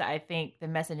Snowpiercer, I think the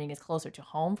messaging is closer to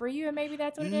home for you, and maybe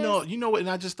that's what it is. No, you know what? And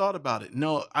I just thought about it.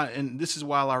 No, and this is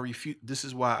why This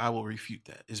is why I will refute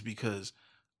that. Is because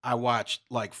I watched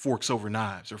like Forks Over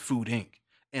Knives or Food Inc.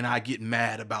 and I get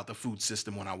mad about the food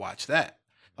system when I watch that.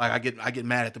 Like I get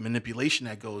mad at the manipulation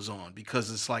that goes on, because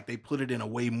it's like they put it in a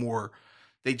way more.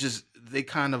 They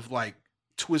kind of like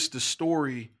twist the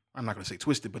story. I'm not going to say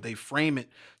twisted, but they frame it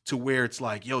to where it's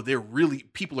like, yo,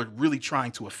 people are really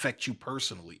trying to affect you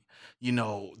personally. You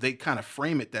know, they kind of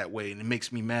frame it that way, and it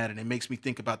makes me mad, and it makes me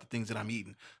think about the things that I'm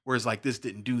eating. Whereas like this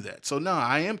didn't do that. So no,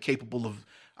 I am capable of,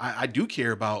 I do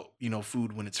care about, you know,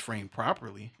 food when it's framed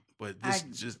properly, but this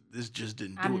just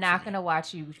didn't do it. I'm not going to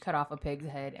watch you cut off a pig's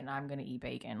head and I'm going to eat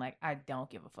bacon. Like, I don't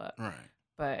give a fuck. Right.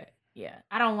 But yeah,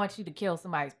 I don't want you to kill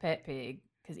somebody's pet pig.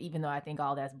 Because even though I think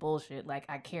all that's bullshit, like,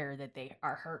 I care that they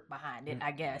are hurt behind it,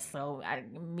 I guess. So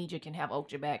Mija can have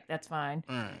Okja back. That's fine.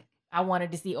 Right. I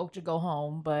wanted to see Okja go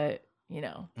home, but, you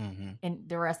know, and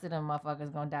the rest of them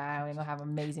motherfuckers gonna die. We're gonna have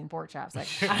amazing pork chops. Like,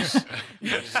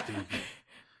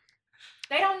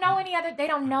 they don't know they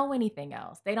don't know anything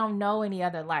else. They don't know any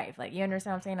other life. Like, you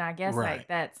understand what I'm saying? I guess, like,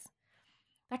 that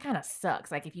kind of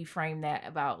sucks. Like, if you frame that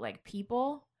about, like,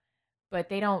 people... But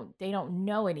they don't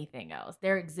know anything else.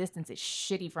 Their existence is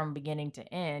shitty from beginning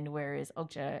to end, whereas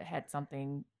Okja had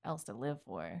something else to live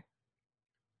for.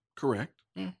 Correct.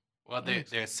 Yeah. Well,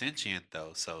 they're sentient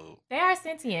though, so they are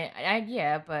sentient.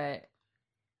 Yeah, but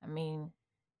I mean,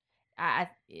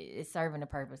 it's serving a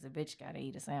purpose. A bitch gotta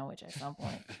eat a sandwich at some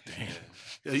point. Damn.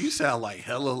 Yo, you sound like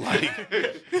hella like.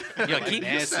 Yo,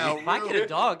 if I get a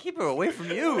dog, keep her away from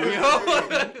you. Yo.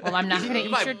 Well, I'm not gonna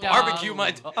eat your dog. Barbecue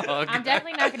my dog. I'm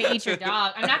definitely not gonna eat your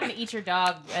dog. I'm not gonna eat your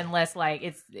dog unless like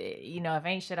it's, you know, if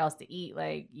ain't shit else to eat,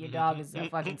 like your dog is a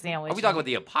fucking sandwich. Are we talking about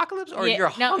the apocalypse or you're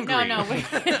hungry? No.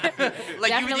 Like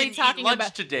definitely you didn't eat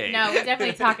lunch today. No, we're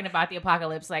definitely talking about the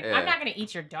apocalypse. Like, I'm not gonna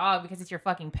eat your dog because it's your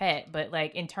fucking pet. But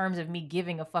like in terms of me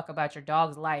giving a fuck about your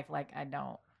dog's life, like I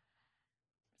don't.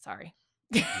 Sorry.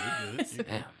 You're good. You're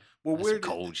Damn. good. Well, That's where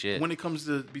some cold shit. when it comes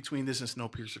to between this and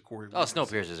Snowpiercer, Corey? Oh,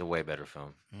 Snowpiercer is a way better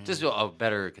film. Mm. Just a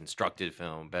better constructed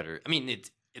film. Better. I mean,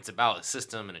 it's about a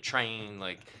system and a train.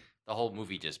 Like the whole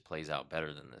movie just plays out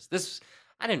better than this.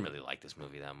 I didn't really like this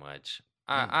movie that much.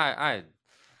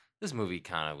 This movie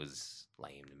kind of was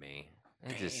lame to me.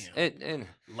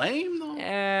 Lame though.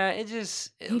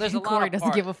 There's a lot Corey of doesn't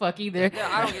parts. give a fuck either. Yeah,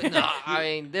 I don't. No, I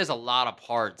mean, there's a lot of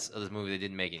parts of this movie that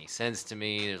didn't make any sense to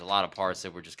me. There's a lot of parts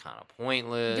that were just kind of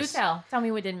pointless. Do tell. Tell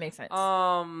me what didn't make sense.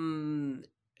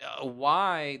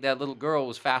 Why that little girl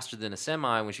was faster than a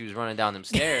semi when she was running down them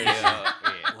stairs?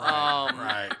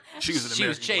 Right. She was an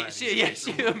American Gladiator.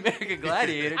 She was an American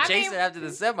Gladiator I chasing mean- after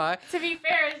the semi. To be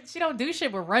fair, she don't do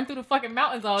shit but run through the fucking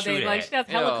mountains all True day. Like that.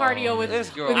 she does hella Yo, cardio with this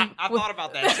girl- I thought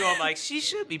about that too. I'm like, she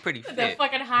should be pretty that fit.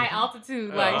 fucking high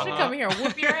altitude. Like she Uh-huh. come here and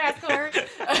whoop your ass, Corey.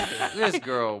 This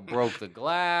girl broke the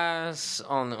glass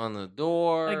on the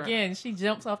door. Again, she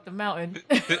jumps off the mountain.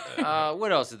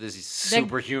 What else did this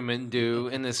superhuman do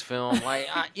in this film? Like,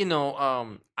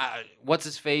 what's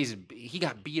his face? He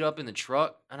got beat up in the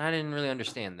truck, and I didn't really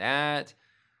understand that.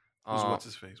 What's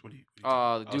his face? What do you?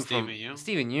 What The dude Steven from Yeun?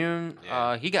 Steven Yeun.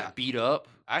 Yeah. He got beat up.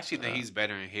 I actually think he's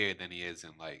better in here than he is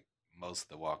in like most of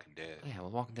The Walking Dead. Yeah, well,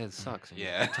 Walking Dead sucks. and we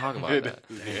Yeah. can talk about that.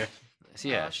 Yeah. So,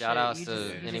 yeah, Oh, shout shit, outs you to just-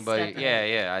 you just anybody. stepped in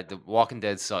Yeah, The Walking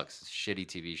Dead sucks. It's a shitty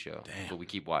TV show, Damn. but we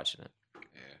keep watching it,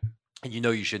 Yeah. and you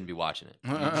know you shouldn't be watching it.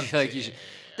 Like you should.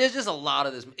 There's just a lot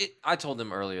of this. I told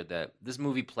them earlier that this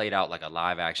movie played out like a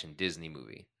live action Disney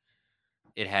movie.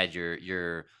 It had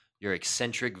your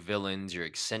eccentric villains, your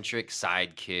eccentric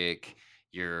sidekick,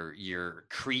 your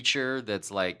creature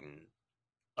that's like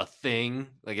a thing.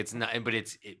 Like it's not, but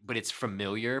it's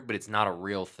familiar, but it's not a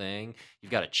real thing.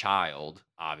 You've got a child.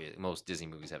 Obviously, most Disney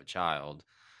movies have a child.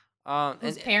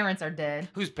 Whose parents are dead.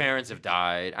 Whose parents have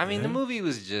died. I mean, the Yeah. movie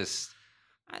was just.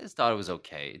 I just thought it was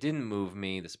okay. It didn't move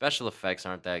me. The special effects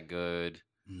aren't that good.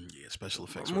 Yeah, special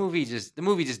effects. The were- movie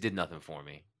just did nothing for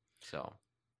me. So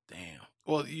Damn.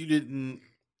 Well, you didn't.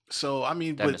 So I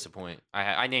mean, that but missed a point.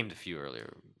 I named a few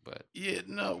earlier, but yeah,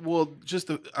 no. Well,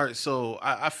 all right. So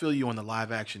I feel you on the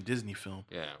live action Disney film,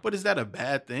 yeah. but is that a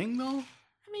bad thing though?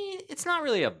 I mean, it's not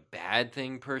really a bad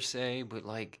thing per se, but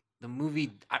like the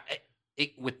movie,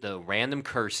 with the random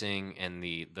cursing and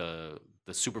the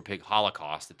Super Pig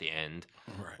Holocaust at the end,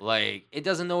 Right. like it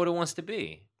doesn't know what it wants to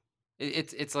be.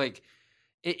 It's like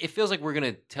it feels like we're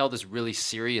gonna tell this really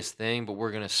serious thing, but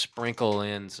we're gonna sprinkle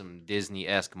in some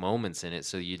Disney-esque moments in it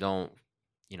so you don't,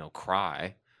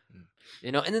 cry.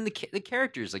 And then the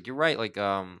characters, like you're right, like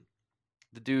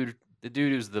the dude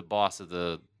who's the boss of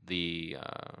the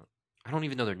I don't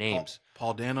even know their names.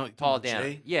 Paul Dano. Paul Jay?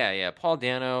 Dano. Yeah, Paul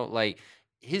Dano. Like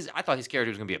I thought his character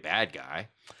was gonna be a bad guy.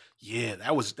 Yeah,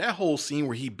 that whole scene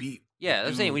where he beat. Yeah,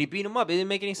 I'm saying dude when he beat him up, it didn't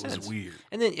make any was sense. weird.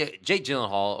 And then Jake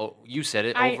Gyllenhaal, you said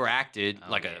it, I- overacted Oh,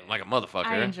 like yeah. a motherfucker.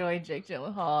 I enjoyed Jake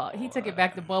Gyllenhaal. He took it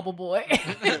back to Bubble Boy.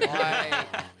 Why?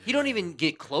 He don't even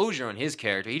get closure on his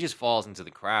character. He just falls into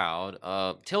the crowd.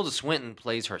 Tilda Swinton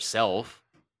plays herself.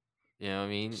 You know what I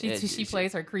mean? She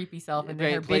plays her creepy self and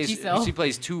then her bitchy self. She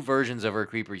plays two versions of her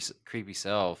creepy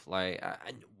self. Like,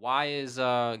 why is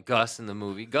Gus in the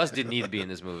movie? Gus didn't need to be in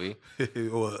this movie.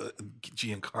 Or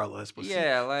Giancarlo Esposito.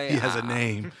 Yeah, like He has a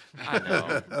name. I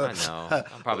know.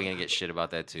 I'm probably gonna get shit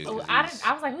about that too. Oh, 'cause I he's-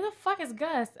 was like, who the fuck is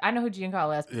Gus? I know who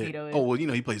Giancarlo Yeah. Esposito is. Oh well,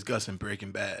 he plays Gus in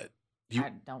Breaking Bad. I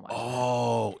don't watch that.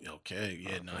 Oh, okay,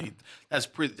 yeah, no, that's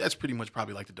pretty much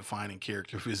probably like the defining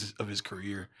character of his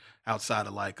career outside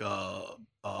of like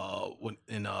when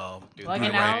in Do the Bugging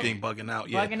Right Out. Thing, Bugging Out,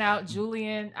 yeah, Bugging Out,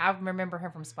 Julian. I remember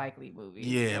him from Spike Lee movies.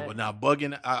 yeah, but now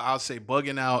I'll say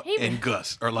Bugging Out He and was-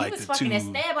 Gus are like he was the fucking two.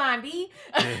 Esteban, B.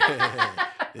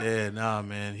 Yeah, nah,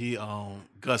 man,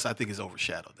 Gus I think has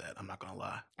overshadowed that. I'm not gonna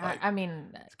lie, like, I mean,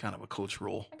 it's kind of a coach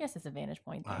role. I guess it's a vantage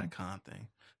point thing. Icon thing.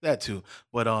 That too.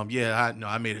 But yeah,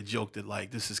 I made a joke that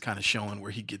like this is kind of showing where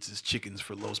he gets his chickens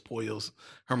for Los Pollos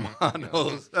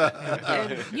Hermanos.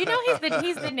 And you know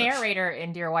he's the narrator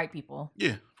in Dear White People.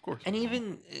 Yeah, of course. And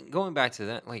even going back to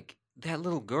that, like that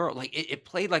little girl, like it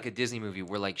played like a Disney movie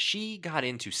where like she got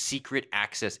into secret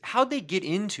access. How'd they get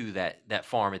into that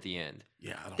farm at the end?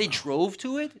 Yeah, I don't They know. drove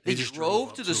to it. They They just drove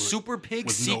up to to the it Super Pig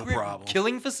with no secret problem.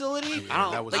 killing facility. Yeah,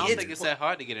 I that don't, was I don't it. think it's that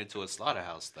hard to get into a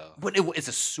slaughterhouse though. But it's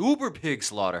a Super Pig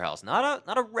slaughterhouse, not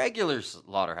a regular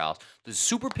slaughterhouse. The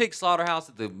Super Pig slaughterhouse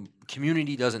that the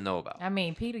community doesn't know about. I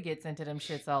mean, Peter gets into them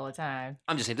shits all the time.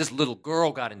 I'm just saying, this little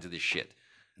girl got into this shit,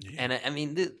 Yeah. and I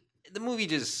mean, the movie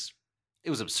it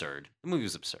was absurd. The movie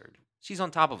was absurd. She's on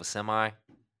top of a semi.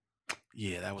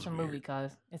 Yeah, that was It's a weird. movie,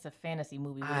 cause it's a fantasy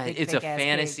movie. With a big, It's a fake-ass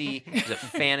fantasy. pig. It's a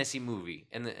fantasy movie,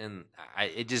 and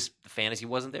it just the fantasy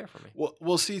wasn't there for me.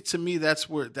 Well, see, to me, that's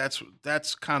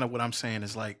kind of what I'm saying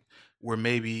is like where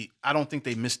maybe I don't think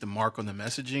they missed the mark on the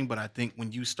messaging, but I think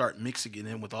when you start mixing it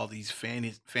in with all these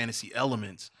fantasy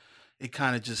elements, it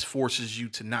kind of just forces you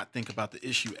to not think about the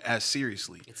issue as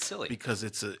seriously It's silly. because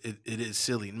it is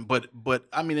silly. But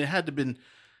I mean, it had to been.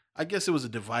 I guess it was a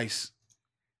device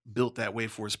built that way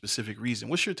for a specific reason.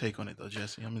 What's your take on it, though,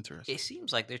 Jesse? I'm interested. It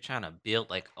seems like they're trying to build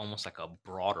like almost like a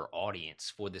broader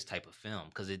audience for this type of film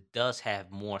because it does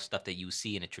have more stuff that you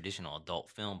see in a traditional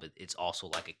adult film, but it's also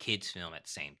like a kids film at the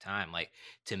same time. Like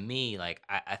to me, like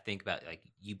I think about like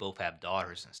you both have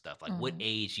daughters and stuff. Like what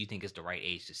age do you think is the right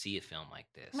age to see a film like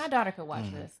this? My daughter could watch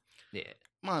this. Yeah.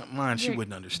 Mine, she Your-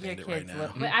 wouldn't understand your it right kids now.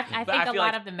 would. But I But think I a feel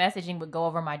lot like- of the messaging would go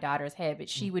over my daughter's head, but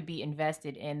she would be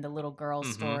invested in the little girl's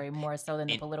Mhm. story more so than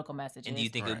the And- political messages. And do you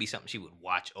think it Right. would be something she would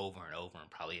watch over and over and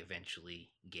probably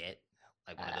eventually get?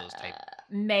 Like one of those type.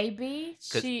 Maybe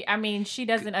 'Cause- I mean, she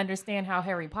doesn't understand how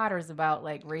Harry Potter is about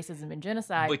like racism and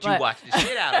genocide. But you watch the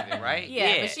shit out of it, right?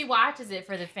 Yeah, but she watches it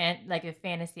for the the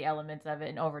fantasy elements of it,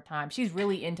 and over time, she's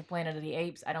really into Planet of the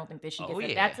Apes. I don't think that she gets Oh, that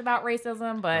yeah. that's about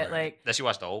racism, but Right. like Does she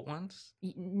watch the old ones?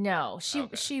 no,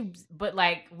 Okay. but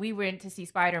like we went to see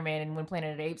Spider Man, and when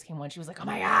Planet of the Apes came on, she was like, "Oh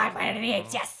my god, Planet of the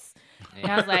Apes, yes!"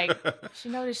 And I was like, "She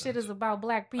know this shit is about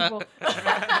black people."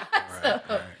 So,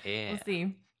 Right. Yeah. we'll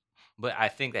see. But I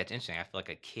think that's interesting. I feel like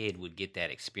a kid would get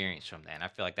that experience from that. And I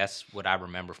feel like that's what I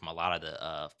remember from a lot of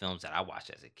the films that I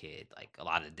watched as a kid. Like a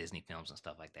lot of the Disney films and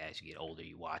stuff like that. As you get older,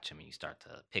 you watch them and you start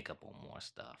to pick up on more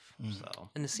stuff.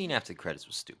 So And the scene after the credits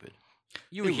was stupid.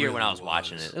 You It were here when I really was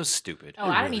watching was. it. It was stupid. Oh, It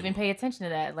I didn't really even pay attention to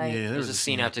that. Like, Yeah, There's a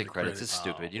scene after the credits. It's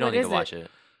stupid. You don't What need is to it? watch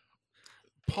it.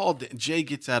 Jay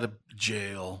gets out of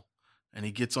jail and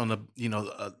he gets on the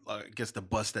I guess the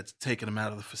bus that's taking him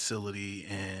out of the facility,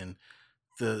 and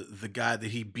the guy that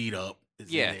he beat up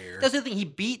is Yeah, in there. that's the thing. He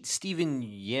beat Steven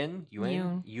Yeun.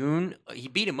 He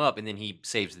beat him up, and then he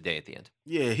saves the day at the end.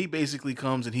 Yeah, he basically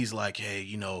comes and he's like, "Hey,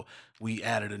 we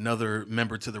added another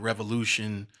member to the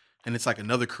revolution," and it's like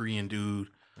another Korean dude,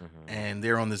 and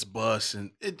they're on this bus,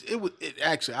 and it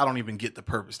actually I don't even get the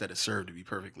purpose that it served, to be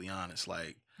perfectly honest.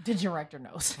 Like, the director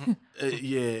knows.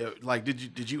 yeah, like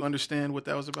did you understand what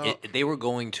that was about? They were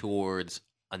going towards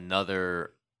an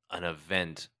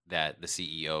event that the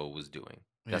CEO was doing.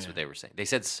 That's Yeah. what they were saying. They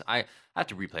said I have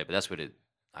to replay, but that's what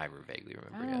I vaguely I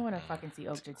remember. don't Yeah. want to fucking see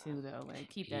Okja 2 though. Like,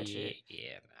 keep that shit.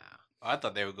 Yeah, nah. I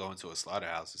thought they were going to a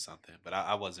slaughterhouse or something, but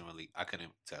I wasn't really. I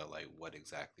couldn't tell like what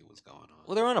exactly was going on.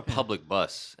 Well, they're on a public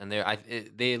bus, and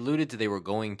they alluded to they were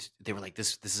like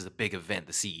this is a big event.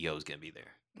 The CEO is going to be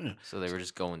there. Yeah. So they were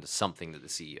just going to something that the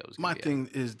CEO is. My gonna be at. thing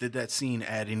is, did that scene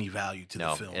add any value to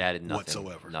No, the film? it added nothing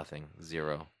whatsoever. Nothing.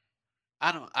 Zero.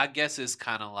 I guess it's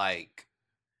kind of like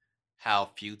how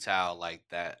futile like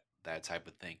that type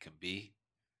of thing can be,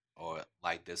 or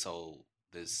like this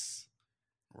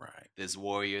Right. this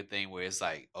warrior thing where it's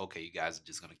like, okay, you guys are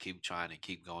just gonna keep trying and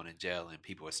keep going to jail, and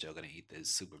people are still gonna eat this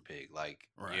super pig. Like,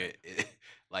 Right.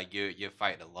 you're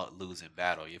fighting a losing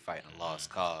battle. You're fighting a lost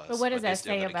cause. But what does they're that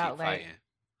still say gonna about, keep like, fighting.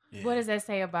 Yeah. What does that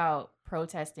say about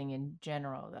protesting in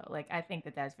general, though? Like, I think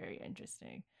that that's very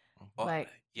interesting. Well, Like,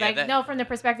 yeah, no, from the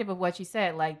perspective of what you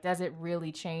said, like, does it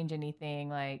really change anything?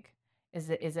 Like, is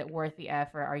it worth the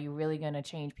effort? Are you really going to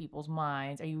change people's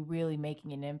minds? Are you really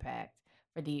making an impact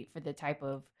for the type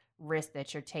of risk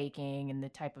that you're taking and the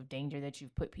type of danger that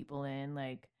you've put people in?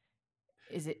 Like,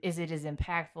 is it as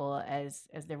impactful as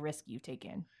the risk you've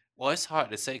taken? Well, it's hard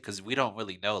to say because we don't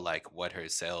really know like what her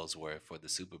sales were for the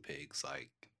super pigs like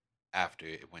after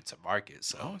it went to market.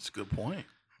 So Oh, that's a good point.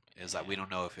 it's like we don't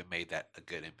know if it made that a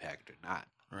good impact or not.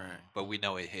 Right. But we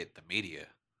know it hit the media.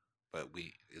 But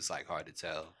it's like hard to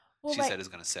tell. Well, She like- said it's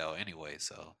gonna sell anyway.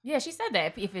 So Yeah, she said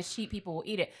that if it's cheap, people will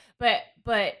eat it. But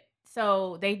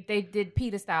so they did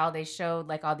PETA style. They showed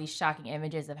like all these shocking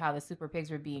images of how the super pigs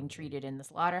were being treated in the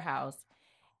slaughterhouse,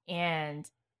 and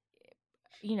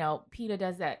PETA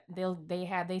does that.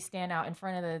 They stand out in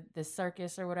front of the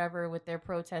circus or whatever with their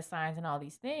protest signs and all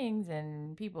these things,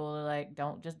 and people are like,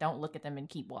 don't look at them and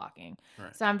keep walking.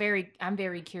 Right. So I'm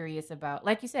very curious about,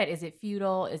 like you said, is it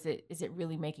futile? Is it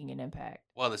really making an impact?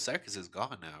 well, the circus is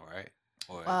gone now, right?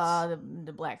 Or it's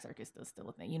The Black Circus is still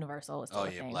a thing. Universal is still Oh,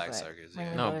 a yeah, thing. Black but Circus, Ringling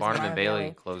yeah. No, Brothers, Barnum and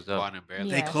Bailey closed up. Barnum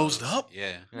Bailey. They closed up?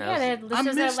 Yeah. Yeah, this I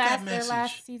is missed that their last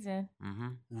message. season. Mm-hmm.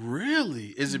 Really?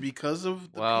 Is it because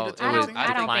of the Well, PETA it was thing? I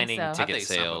don't think declining so. I ticket think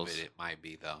sales. some of it might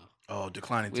be though. Oh,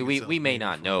 declining. ticket We sales may maybe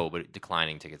not from- know, but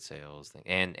declining ticket sales thing.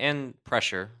 and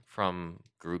pressure from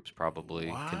groups probably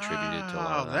contributed to a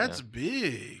lot of that. That's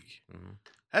big. Mhm.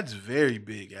 That's very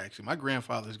big, actually. My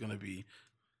grandfather's gonna be.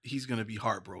 He's gonna be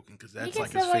heartbroken because You that's can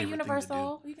like his still go to favorite thing to do.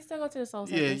 Universal. You can still go to the Soul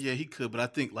Yeah, Circus. yeah, he could, but I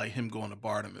think like him going to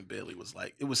Barnum and Bailey was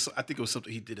like it was. I think it was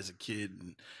something he did as a kid,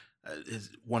 and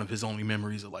one of his only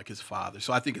memories of like his father.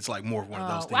 So I think it's like more of one of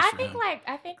those things Well, for him.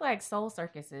 I think like Soul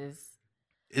Circus is.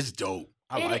 It's dope.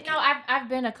 I like it. No, I've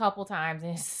been a couple times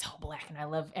and it's so black and I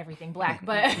love everything black.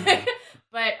 But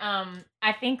but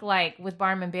I think like with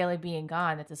Barnum and Bailey being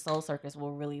gone, that the Soul Circus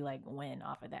will really like win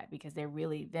off of that because they're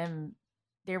really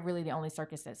the only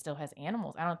circus that still has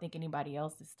animals. I don't think anybody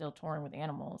else is still touring with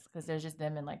animals because there's just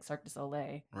them in like Cirque du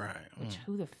Soleil. Right. Which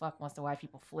who the fuck wants to watch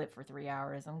people flip for 3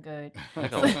 hours? I'm good. I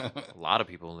know a lot of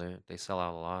people they sell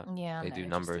out a lot. Yeah, I'm they not do interested.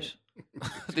 numbers.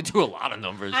 They do a lot of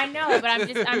numbers. I know, but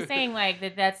I'm saying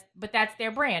like that's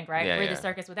their brand, right? Yeah, We're yeah. the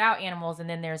circus without animals, and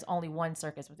then there's only one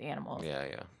circus with animals. Yeah,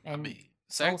 yeah. I And mean,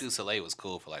 Cirque du Soleil was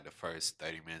cool for like the first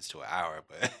 30 minutes to an hour,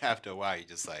 but after a while, you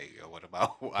just like, yo, what am I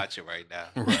watching right now?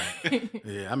 Right.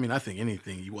 Yeah, I mean, I think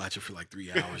anything you watch it for like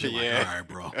 3 hours, you're like, all right,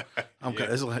 bro.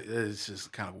 It's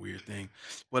just kind of a weird thing.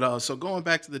 But so going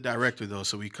back to the director though,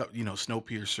 so we cut,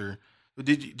 Snowpiercer.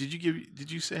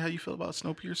 Did you say how you feel about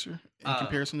Snowpiercer in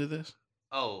comparison to this?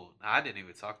 Oh, I didn't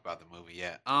even talk about the movie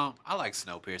yet. I like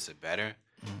Snowpiercer better,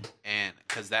 and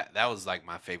because that was like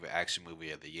my favorite action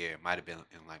movie of the year. It might have been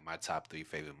in like my top 3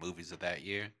 favorite movies of that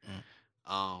year.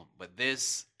 But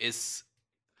this is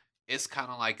it's kind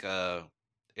of like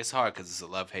it's hard because it's a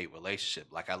love-hate relationship.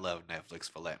 Like I love Netflix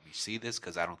for letting me see this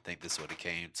because I don't think this would have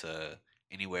came to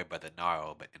anywhere but the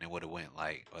Narrow, and it would have went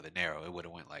like or the Narrow. It would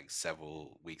have went like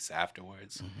several weeks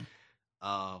afterwards.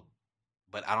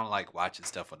 But I don't like watching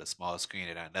stuff on the small screen.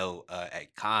 And I know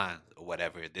at Cannes or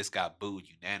whatever, this got booed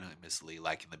unanimously,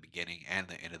 like in the beginning and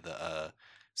the end of the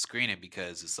screening,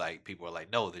 because it's like people are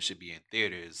like, no, this should be in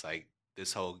theaters. Like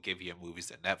this whole give your movies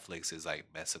to Netflix is like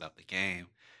messing up the game.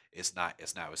 It's not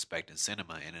respecting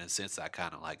cinema. And in a sense, I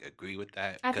kind of like agree with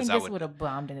that. I think this would have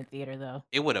bombed in the theater though.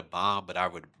 It would have bombed, but I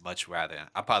would much rather.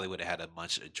 I probably would have had a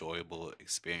much enjoyable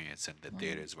experience in the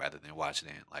theaters rather than watching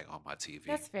it like on my TV.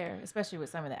 That's fair, especially with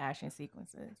some of the action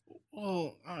sequences.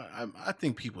 Well, I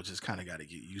think people just kind of got to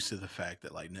get used to the fact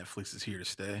that like Netflix is here to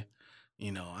stay.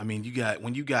 I mean,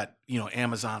 when you got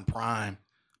Amazon Prime.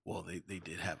 Well, they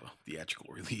did have a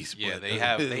theatrical release. Yeah, but they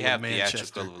have Manchester.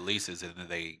 theatrical releases, and then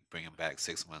they bring them back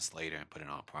 6 months later and put it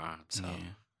on Prime. So,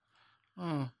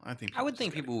 I would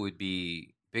think people would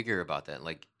be bigger about that.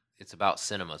 Like it's about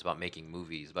cinema, it's about making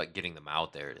movies, about getting them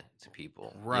out there to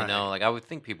people. Right. Like I would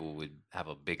think people would have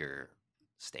a bigger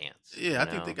stance. Yeah, I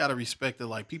think they gotta respect that.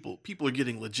 Like people are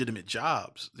getting legitimate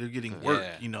jobs. They're getting work.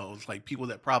 Yeah. It's like people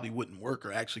that probably wouldn't work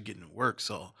are actually getting work.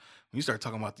 So when you start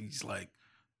talking about these like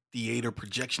theater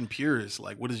projection purists,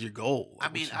 like what is your goal? Like,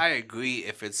 I mean, I agree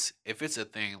if it's a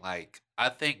thing. Like I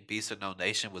think Beast of No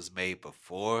Nation was made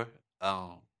before,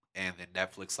 and then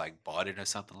Netflix like bought it or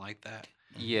something like that.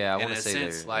 Yeah, I want In to a say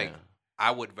sense, like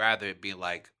I would rather it be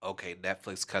like, okay,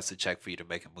 Netflix cuts a check for you to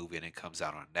make a movie and it comes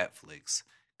out on Netflix.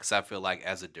 Because I feel like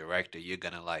as a director, you're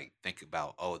gonna like think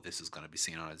about, oh, this is gonna be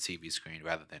seen on a TV screen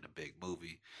rather than a big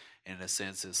movie. And in a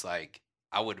sense, it's like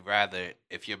I would rather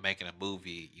if you're making a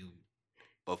movie, you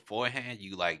beforehand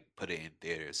you like put it in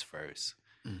theaters first.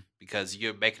 Because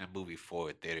you're making a movie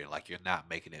for a theater, like you're not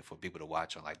making it for people to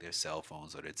watch on like their cell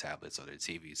phones or their tablets or their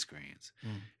TV screens.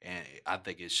 And I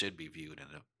think it should be viewed in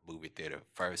a movie theater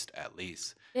first, at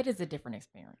least. It is a different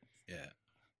experience.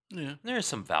 yeah. there's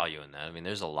some value in that. I mean,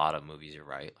 there's a lot of movies. You're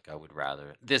right. Like I would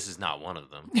rather. This is not one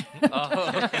of them.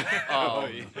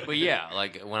 But yeah,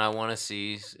 like when I want to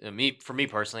see for me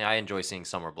personally, I enjoy seeing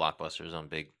summer blockbusters on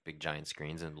big giant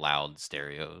screens and loud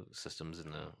stereo systems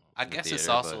in the. I in the guess it's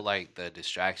theater, also but- like the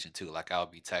distraction too. Like I'll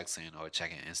be texting or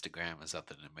checking Instagram or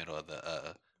something in the middle of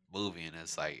the movie, and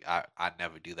it's like I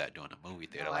never do that during a movie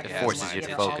theater. No, Like I It has forces my you to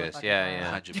attention all the focus. fucking Yeah,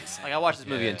 time. yeah. 100%. Like I watched this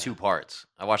movie in Yeah. 2 parts.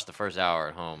 I watched the first hour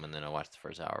at home, and then I watched the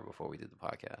first hour before we did the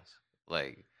podcast.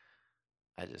 Like,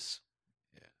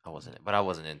 I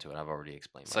wasn't into it. I've already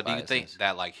explained. So my do you think biasness.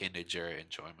 that like hindered your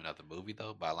enjoyment of the movie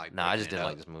though by like? No, I breaking just it didn't up?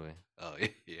 like this movie. Oh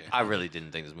yeah. I really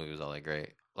didn't think this movie was all that great.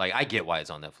 Like, I get why it's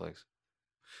on Netflix.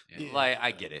 Yeah. Like,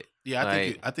 I get it. Yeah,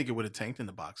 Like- I think it would have tanked in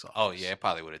the box office. Oh yeah, it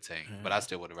probably would have tanked, but Yeah. I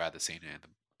still would have rather seen it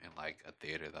in like a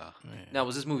theater though. Yeah. Now,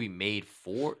 was this movie made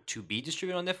to be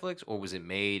distributed on Netflix, or was it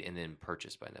made and then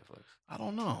purchased by Netflix? I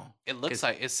don't know.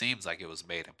 It seems like it was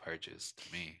made and purchased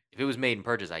to me. If it was made and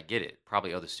purchased, I get it.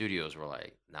 Probably other studios were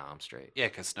like, "Nah, I'm straight." Yeah,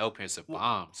 because Snowpiercer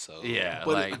bombed. So Yeah,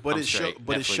 But like, but I'm it straight. showed-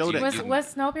 but it Netflix, showed you- that- you-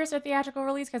 Was Snowpiercer theatrical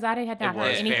release? Because I had it not heard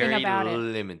was anything very about it.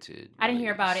 limited. I didn't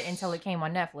hear about it release. until it came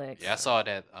on Netflix. yeah, I saw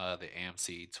that the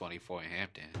AMC 24 in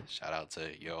Hampton. Shout out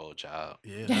to your old job.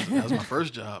 Yeah, that was my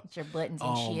first job. With your buttons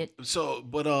and shit. So,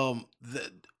 but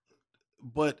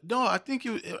no, I think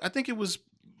it was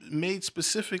made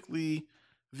specifically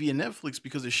via Netflix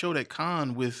because it showed at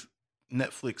Cannes with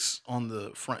Netflix on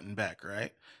the front and back,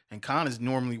 right? And Cannes is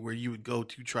normally where you would go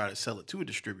to try to sell it to a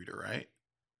distributor, right?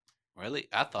 Really?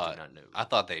 I I did not know.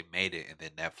 thought they made it and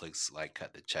then Netflix like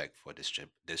cut the check for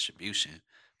distribution,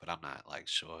 but I'm not like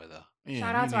sure though. Yeah,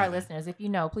 Shout me out to our neither. listeners. If you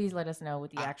know, please let us know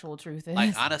what the I- actual truth is.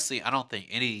 Like honestly, I don't think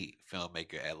any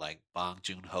filmmaker at like Bong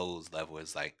Joon Ho's level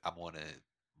is like I want to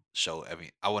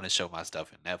show my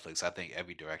stuff in Netflix. I think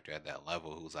every director at that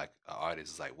level who's like an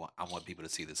artist is like, I want people to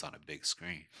see this on a big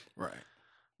screen. Right.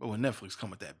 But when Netflix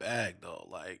come with that bag though,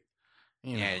 like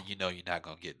you know, And you know you're not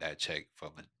gonna get that check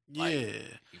from it. Like, yeah.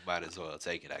 you might as well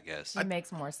take it, I guess. it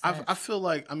makes more sense. I feel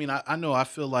like I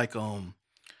feel like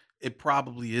it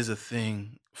probably is a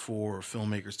thing for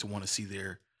filmmakers to want to see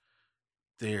their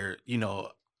their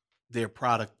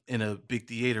product in a big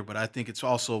theater, but I think it's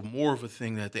also more of a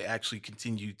thing that they actually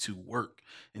continue to work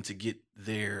and to get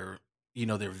their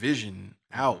their vision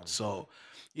out. Mhm. So,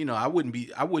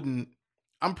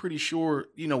 I'm pretty sure,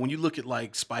 when you look at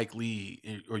like Spike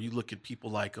Lee or you look at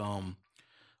people like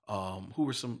who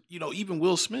were some, even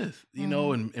Will Smith,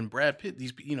 and Brad Pitt,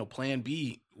 these, Plan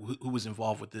B, who was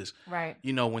involved with this, right.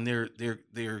 when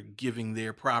they're giving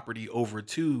their property over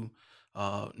to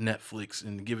Netflix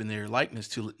and giving their likeness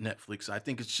to Netflix. I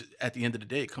think it's at the end of the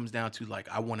day, it comes down to like,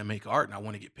 I want to make art and I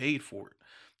want to get paid for it,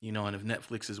 and if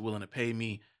Netflix is willing to pay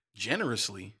me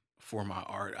generously for my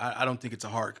art, I don't think it's a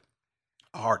hard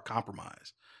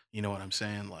compromise. You know what I'm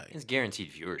saying? Like, It's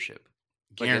guaranteed viewership.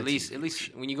 Like guaranteed at least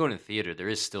viewership. when you go into the theater, there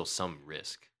is still some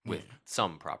risk with Yeah.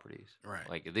 some properties. Right.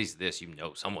 Like at least this,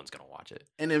 someone's gonna watch it.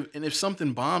 And if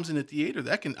something bombs in the theater,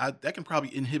 that can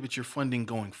probably inhibit your funding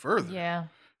going further. Yeah.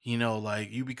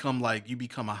 Like you become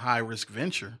a high risk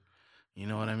venture. You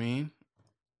know what I mean?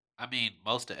 I mean,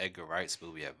 most of Edgar Wright's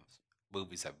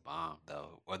movies have bombed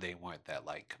though, or they weren't that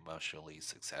like commercially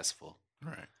successful.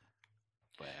 Right.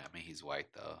 But I mean, he's white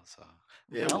though, so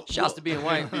Yeah. Well, Shouts to being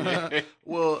white.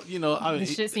 Well,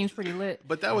 This shit seems pretty lit.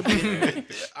 but that would be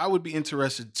I would be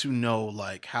interested to know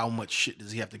like how much shit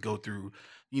does he have to go through?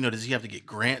 Does he have to get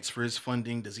grants for his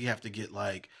funding? Does he have to get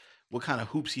like what kind of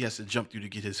hoops he has to jump through to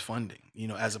get his funding?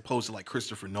 As opposed to like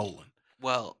Christopher Nolan.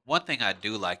 Well, one thing I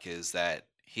do like is that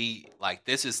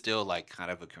this is still like kind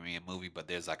of a Korean movie, but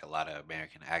there's like a lot of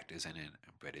American actors in it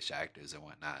and British actors and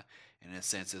whatnot. In a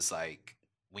sense, it's like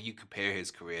when you compare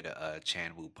his career to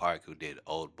Chan Woo Park, who did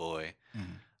Old Boy,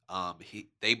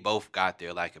 they both got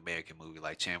their like American movie.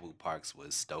 Like Chan Woo Park's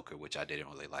was Stoker, which I didn't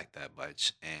really like that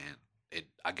much, and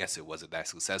I guess it wasn't that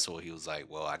successful. He was like,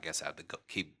 well, I guess I have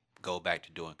to go back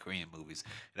to doing Korean movies.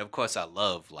 And of course, I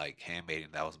love like Handmaiden.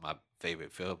 That was my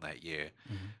favorite film that year.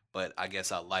 But I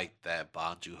guess I like that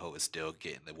Bong Joon-ho is still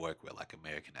getting to work with like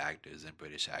American actors and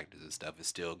British actors and stuff. Is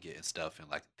still getting stuff in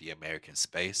like the American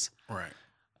space. Right.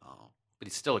 But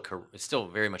it's still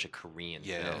very much a Korean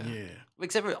Yeah. film. Yeah.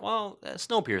 Except for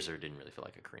Snowpiercer didn't really feel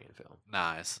like a Korean film.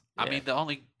 Nice. Yeah. I mean,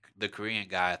 the Korean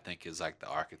guy I think is like the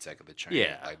architect of the train.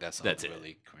 Yeah, like that's that's a it.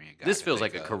 really Korean guy. This to feels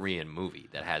like think a of. Korean movie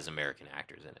that has American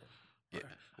actors in it.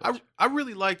 Yeah. I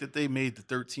really like that they made the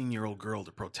 13-year-old girl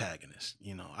the protagonist.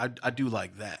 I do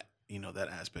like that. That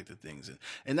aspect of things,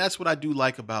 and that's what I do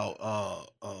like about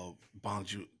Bong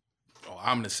Joon. Oh,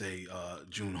 I'm gonna say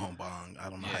Joon Ho Bong. I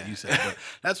don't know how you say it, but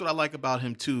that's what I like about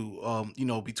him too.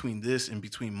 Between this and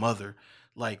between Mother,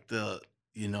 like the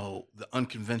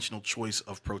unconventional choice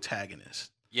of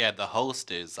protagonist. Yeah, the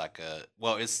host is like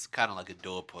it's kind of like a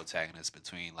dual protagonist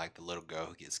between like the little girl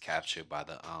who gets captured by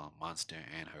the monster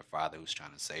and her father who's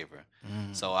trying to save her.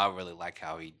 So I really like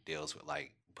how he deals with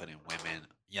like putting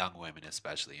young women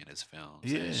especially in his films,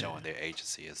 and showing their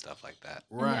agency and stuff like that.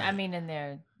 Right. I mean, and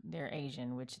they're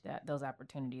Asian, which those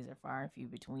opportunities are far and few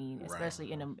between,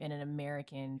 especially in an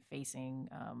American facing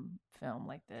film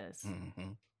like this. Mm-hmm.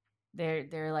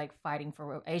 They're like fighting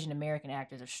for Asian American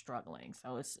actors are struggling,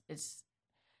 so it's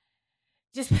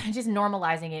just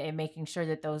normalizing it and making sure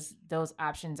that those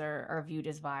options are viewed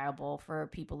as viable for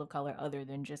people of color other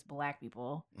than just Black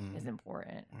people is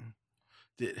important.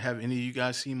 Have any of you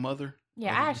guys seen Mother?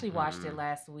 Yeah, I actually watched it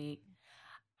last week.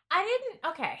 I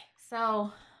didn't. Okay,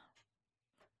 so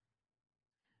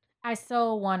I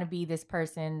so want to be this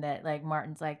person that like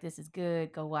Martin's like, this is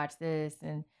good, go watch this,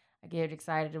 and I get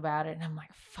excited about it, and I'm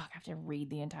like, fuck, I have to read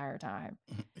the entire time.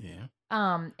 Yeah.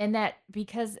 And that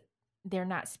because they're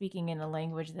not speaking in a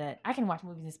language that I can watch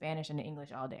movies in Spanish and in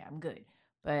English all day, I'm good.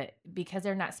 But because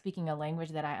they're not speaking a language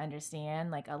that I understand,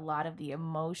 like a lot of the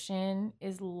emotion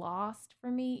is lost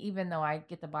for me, even though I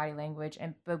get the body language,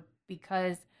 but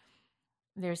because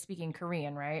they're speaking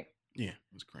Korean, right? Yeah,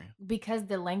 it's Korean. Because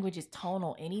the language is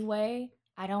tonal anyway,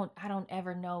 I don't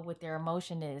ever know what their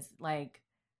emotion is like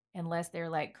unless they're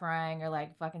like crying or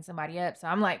like fucking somebody up. So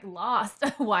I'm like lost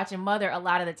watching Mother a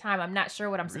lot of the time. I'm not sure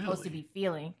what I'm supposed to Really? be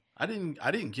feeling. I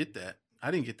didn't get that. I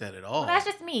didn't get that at all. Well, that's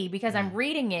just me because I'm Mm.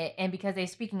 reading it and because they're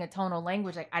speaking a tonal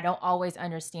language, like I don't always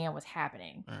understand what's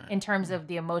happening Right. in terms of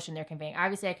the emotion they're conveying.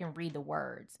 Obviously, I can read the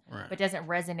words, Right. but it doesn't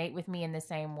resonate with me in the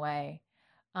same way.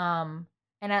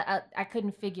 And I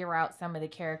couldn't figure out some of the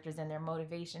characters and their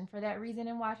motivation for that reason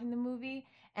in watching the movie.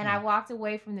 And I walked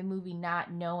away from the movie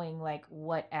not knowing like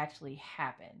what actually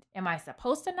happened. Am I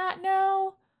supposed to not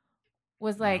know?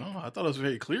 Was like, No, I thought it was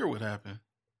very clear what happened.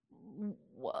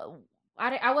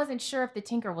 I wasn't sure if the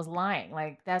Tinker was lying.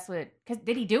 Like that's what, cause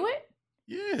did he do it?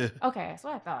 Yeah. Okay, that's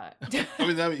what I thought. I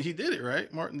mean, he did it,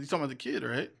 right? Martin, you talking about the kid,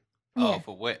 right? Oh, Yeah.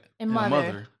 for what? And Yeah,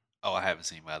 Mother. Oh, I haven't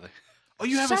seen Mother. Oh,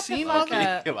 you haven't Shut the seen fuck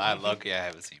Mother? up. I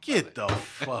haven't seen Get Mother. the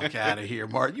fuck out of here,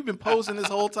 Martin. You've been posing this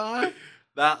whole time?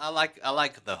 Nah, I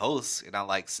like the host and I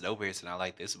like Snowpiercer and I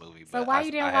like this movie. So But why I,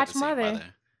 you didn't I haven't watch seen Mother?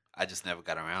 I just never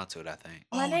got around to it. I think.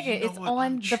 My Oh, nigga, you know it's what? on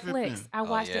I'm the tripping. flicks. I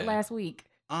watched it yeah. last week.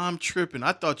 I'm tripping.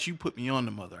 I thought you put me on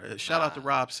the Mother. Shout out to Nah.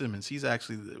 Rob Simmons. He's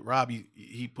actually Rob.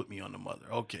 He put me on the Mother.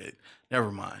 Okay,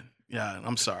 never mind. Yeah,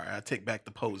 I'm sorry. I take back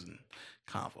the posing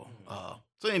convo.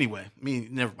 So anyway, I mean,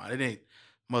 never mind. It ain't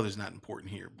Mother's not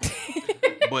important here.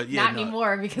 But yeah, Not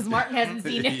anymore because Martin hasn't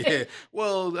seen it. Yeah.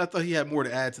 Well, I thought he had more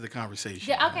to add to the conversation.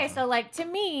 Yeah, okay, so like to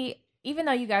me, even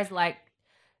though you guys like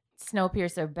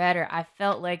Snowpiercer better, I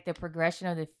felt like the progression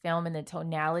of the film and the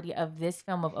tonality of this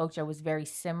film of Okja was very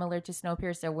similar to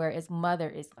Snowpiercer, whereas Mother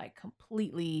is like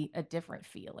completely a different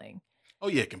feeling. Oh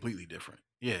yeah, completely different.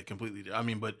 Yeah, completely. I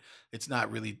mean, but it's not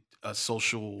really a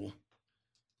social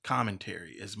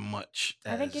commentary as much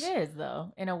as I think it is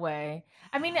though, in a way.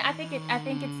 I mean, I think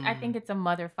it's a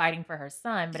mother fighting for her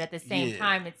son, but at the same Yeah.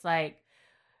 time, it's like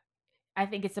I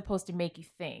think it's supposed to make you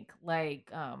think,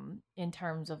 like, in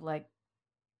terms of like,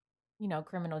 you know,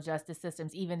 criminal justice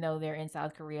systems, even though they're in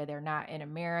South Korea, they're not in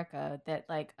America, that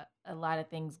like a lot of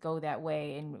things go that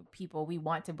way. And we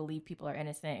want to believe people are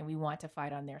innocent and we want to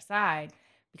fight on their side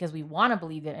because we want to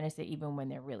believe they're innocent even when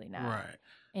they're really not. right.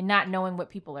 And not knowing what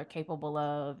people are capable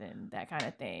of and that kind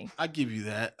of thing. I give you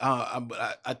that.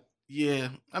 But I yeah.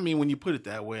 I mean, when you put it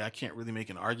that way, I can't really make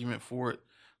an argument for it.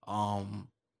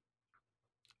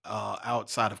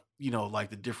 Outside of like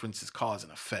the difference is cause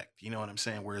and effect. You know what I'm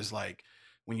saying? Whereas like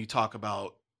when you talk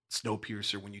about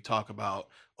Snowpiercer, when you talk about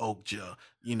Okja,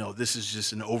 this is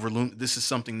just an overloom. This is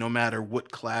something. No matter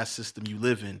what class system you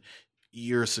live in,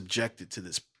 you're subjected to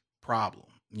this problem.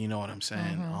 You know what I'm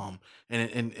saying? Mhm.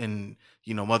 And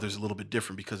Mother's a little bit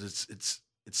different because it's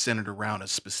centered around a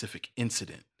specific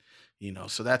incident.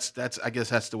 So that's I guess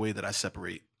that's the way that I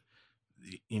separate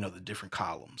the different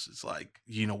columns. It's like,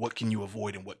 what can you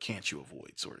avoid and what can't you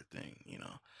avoid, sort of thing.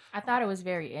 I thought it was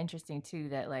very interesting too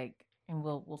that like, and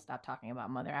we'll stop talking about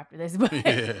Mother after this, but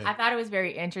Yeah. I thought it was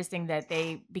very interesting that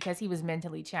because he was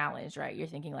mentally challenged, right? You're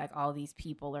thinking like all these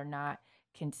people are not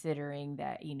considering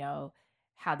that,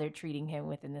 how they're treating him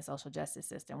within the social justice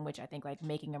system, which I think like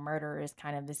Making a Murderer is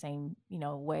kind of the same,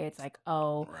 way. It's like,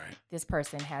 oh, Right. this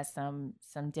person has some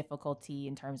difficulty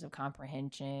in terms of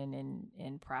comprehension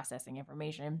and processing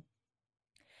information.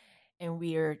 And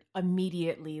we're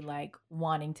immediately like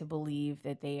wanting to believe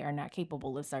that they are not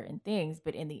capable of certain things.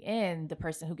 But in the end, the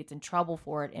person who gets in trouble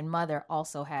for it in Mother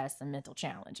also has some mental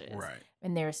challenges. Right.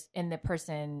 And the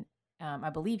person,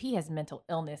 I believe he has mental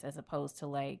illness as opposed to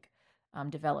like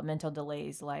developmental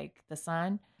delays like the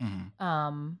son. Mhm.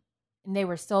 And they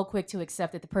were so quick to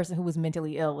accept that the person who was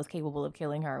mentally ill was capable of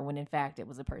killing her when in fact it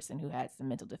was a person who had some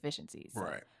mental deficiencies. So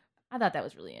Right. I thought that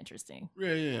was really interesting.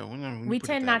 Yeah. When We you put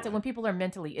it tend that not to, way. when people are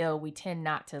mentally ill, we tend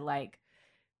not to like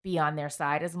be on their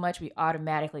side as much. We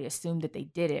automatically assume that they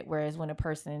did it. Whereas when a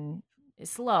person is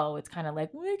slow, it's kind of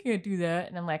like, well, they can't do that.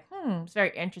 And I'm like, it's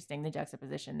very interesting, the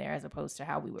juxtaposition there as opposed to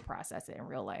how we would process it in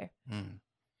real life. Mm.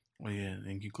 Well, yeah.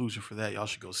 In conclusion for that, y'all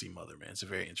should go see Mother, man. It's a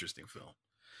very interesting film.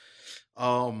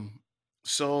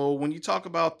 So when you talk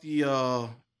about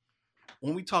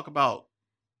when we talk about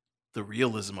the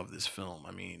realism of this film,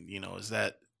 I mean, is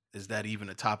that even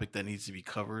a topic that needs to be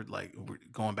covered? Like, we're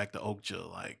going back to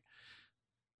Okja, like,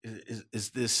 is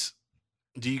this?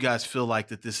 Do you guys feel like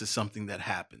that this is something that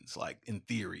happens, like in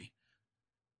theory?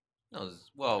 No,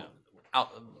 well,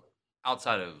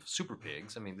 outside of super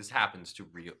pigs, I mean, this happens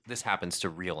to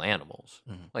real animals.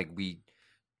 Mhm. Like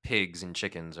pigs and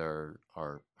chickens are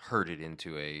herded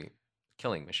into a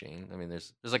killing machine. I mean,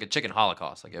 there's like a chicken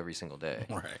holocaust like every single day.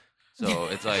 Right. So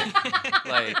it's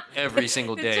like every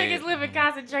single the day. chickens live in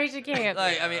concentration camps.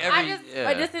 Like I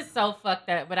mean, this is so fucked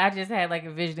up. But I just had like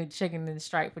a vision of chicken in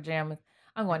striped pajamas.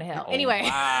 I'm going to hell. Oh, Anyway.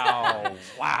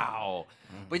 Wow.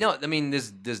 But no, I mean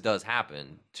this does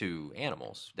happen to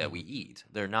animals that we eat.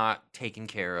 They're not taken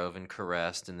care of and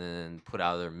caressed and then put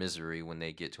out of their misery when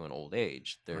they get to an old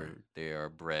age. They are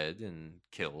bred and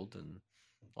killed and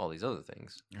all these other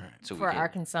things. Right. So for our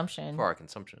consumption. For our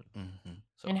consumption. Mm-hmm.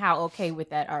 So. And how okay with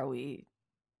that are we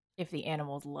if the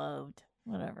animal's loved?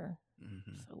 Whatever.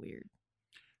 Mm-hmm. So weird.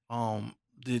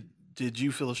 Did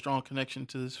you feel a strong connection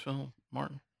to this film,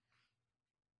 Martin?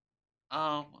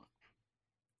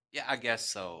 Yeah, I guess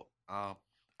so.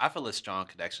 I feel a strong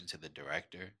connection to the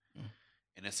director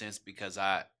in a sense because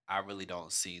I really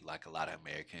don't see like a lot of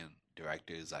American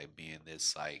directors like being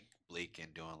this like bleak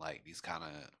and doing like these kind of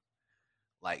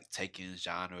like taking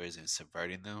genres and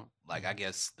subverting them. Like I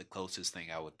guess the closest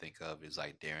thing I would think of is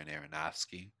like Darren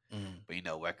Aronofsky. But you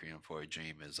know, Requiem for a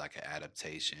Dream is like an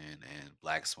adaptation, and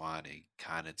Black Swan it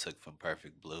kind of took from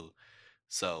Perfect Blue.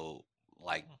 So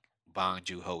like Bong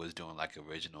Joon-ho was doing like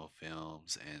original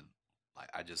films, and like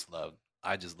I just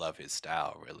love his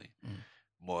style really,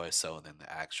 more so than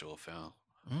the actual film.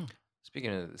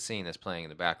 Speaking of the scene that's playing in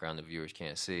the background, the viewers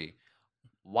can't see.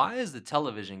 Why is the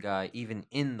television guy even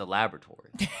in the laboratory?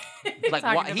 Like,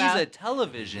 why? He's a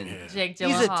television. Jake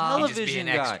He's a Gyllenhaal. television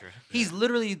guy. He's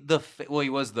literally he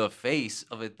was the face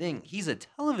of a thing. He's a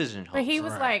television host. But he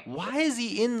was like, why is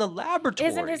he in the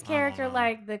laboratory? Isn't his character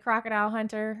like the crocodile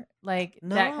hunter, like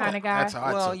No, that kind of guy? That's how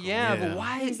I took him, yeah, but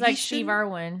why? He's like Steve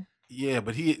Irwin. Yeah,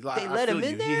 but he They let him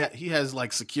in there? He has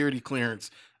like security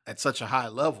clearance at such a high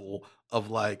level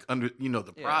of like under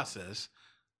the process.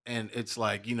 And it's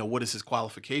like, what is his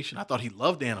qualification? I thought he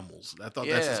loved animals. I thought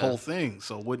that's his whole thing.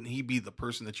 So wouldn't he be the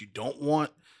person that you don't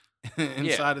want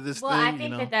inside of this thing? Well, I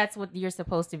think that's what you're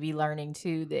supposed to be learning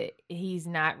too, that he's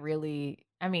not really,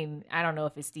 I mean, I don't know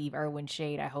if it's Steve Irwin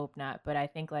shade. I hope not. But I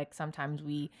think like sometimes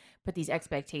we put these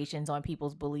expectations on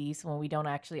people's beliefs when we don't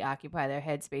actually occupy their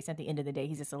headspace. At the end of the day,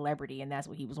 he's a celebrity and that's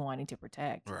what he was wanting to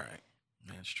protect. Right.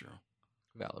 That's true.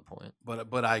 Valid point.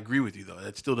 But I agree with you though.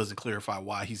 It still doesn't clarify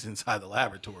why he's inside the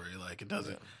laboratory. Like it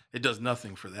doesn't. It does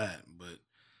nothing for that. But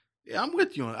yeah, I'm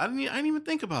with you on. I didn't even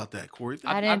think about that, Corey.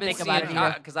 I didn't think about it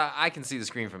either. Because I can see the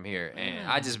screen from here, and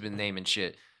I just been naming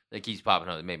shit that keeps popping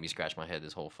up. It made me scratch my head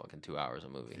this whole fucking 2 hours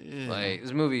of movie. Yeah. Like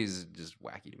this movie is just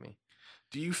wacky to me.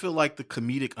 Do you feel like the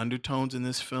comedic undertones in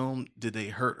this film did they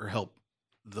hurt or help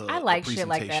I like the shit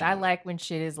like that. presentation? I like when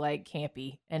shit is like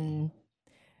campy and.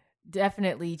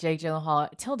 Definitely Jake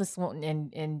Gyllenhaal. Tilda Swinton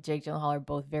and Jake Gyllenhaal are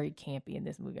both very campy in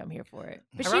this movie. I'm here for it.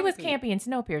 But she was campy in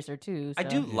Snowpiercer too. So. I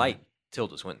do like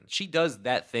Tilda Swinton. She does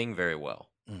that thing very well.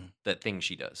 That thing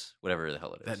she does, whatever the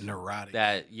hell it is. That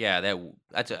neurotic.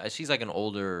 She's like an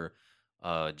older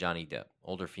Johnny Depp,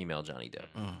 older female Johnny Depp,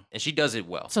 and she does it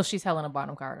well. So she's Helena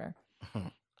Bonham Carter.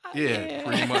 Yeah,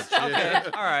 pretty much. Okay,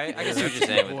 all right. I can see what you're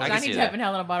saying. I can Johnny see Depp that. and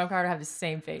Helena Bonham Carter have the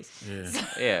same face. Yeah.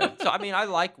 Yeah. So I mean, I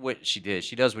like what she did.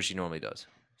 She does what she normally does.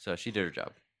 So she did her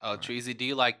job. Oh, Treasy, do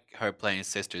you like her playing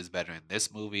sisters better in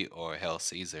this movie or Hail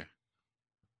Caesar?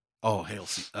 Oh, Hail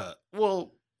Caesar.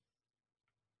 Well,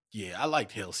 yeah, I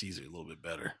liked Hail Caesar a little bit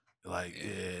better. Like,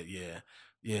 yeah.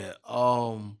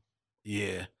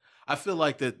 I feel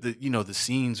like that the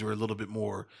scenes were a little bit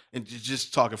more, and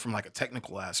just talking from like a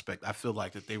technical aspect, I feel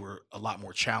like that they were a lot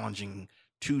more challenging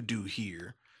to do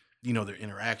here. Their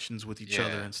interactions with each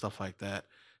other and stuff like that.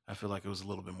 I feel like it was a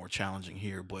little bit more challenging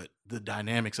here, but the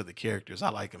dynamics of the characters, I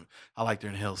like them. I liked her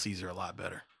in Hail Caesar a lot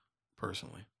better,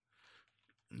 personally.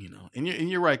 And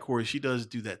you're right, Corey. She does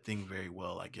do that thing very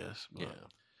well, I guess. But,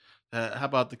 how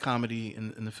about the comedy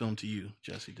in the film to you,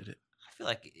 Jesse? Did it? I feel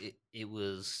like it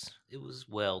was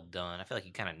well done. I feel like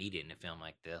you kind of need it in a film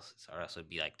like this, or else it'd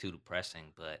be like too depressing.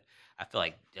 But I feel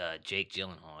like Jake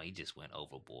Gyllenhaal, he just went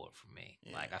overboard for me.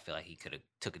 Yeah. Like I feel like he could have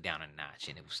took it down a notch,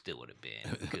 and it still would have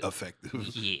been good.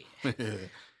 Effective. Yeah.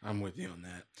 I'm with you on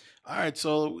that. All right,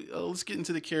 so let's get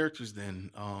into the characters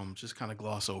then. Just kind of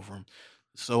gloss over them.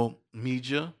 So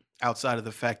Mija, outside of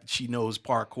the fact that she knows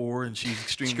parkour and she's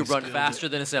extremely She could run skilled faster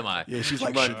than a semi. Yeah, she's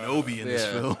like Shinobi in this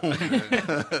film.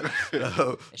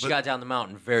 She got down the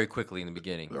mountain very quickly in the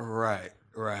beginning. Right.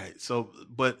 So,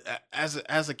 but as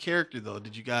a character though,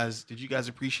 did you guys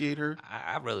appreciate her?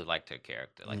 I really liked her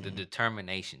character, like the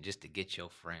determination just to get your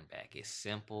friend back. It's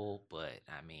simple, but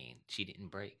I mean, she didn't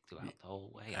break throughout the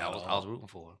whole way. I was rooting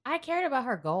for her. I cared about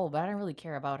her goal, but I didn't really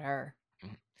care about her.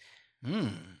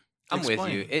 I'm with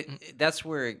you. That's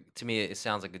where, to me, it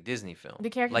sounds like a Disney film. The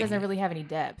character doesn't really have any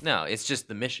depth. No, it's just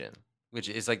the mission, which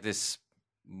is like this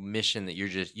mission that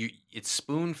it's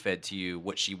spoon fed to you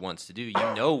what she wants to do.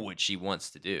 You know what she wants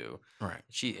to do. Right.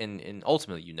 And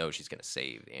ultimately you know she's gonna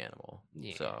save the animal.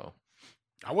 Yeah. So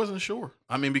I wasn't sure.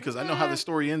 I mean, because I know how the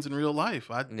story ends in real life.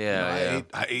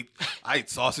 I ate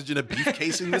sausage in a beef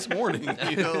casing this morning.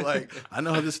 You know, like I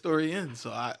know how this story ends. So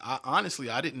I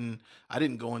honestly I didn't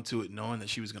go into it knowing that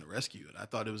she was going to rescue it. I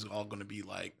thought it was all going to be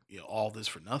like, you know, all this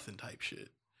for nothing type shit.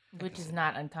 Which is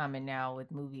not uncommon now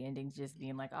with movie endings just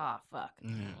being like, oh fuck.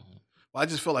 Yeah. Well, I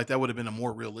just felt like that would have been a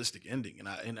more realistic ending, and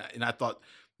I thought,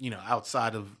 you know,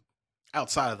 outside of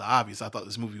the obvious, I thought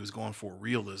this movie was going for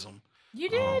realism. You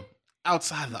did?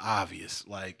 Outside of the obvious,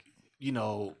 like, you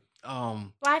know,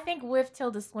 Well, I think with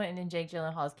Tilda Swinton and Jake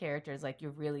Gyllenhaal's characters, like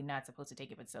you're really not supposed to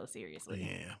take it so seriously.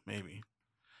 yeah, maybe.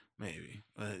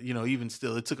 You know, even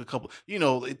still, it took a couple. You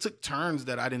know, it took turns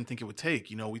that I didn't think it would take.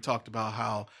 You know, we talked about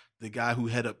how the guy who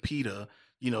head up PETA,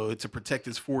 you know, to protect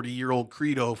his 40-year-old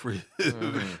credo for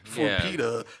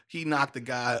PETA, he knocked the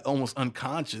guy almost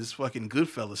unconscious, fucking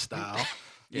Goodfellas style.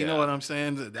 You know what I'm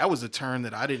saying? That was a turn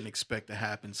that I didn't expect to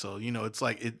happen. So, you know, it's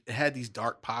like it had these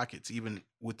dark pockets, even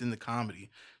within the comedy.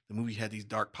 The movie had these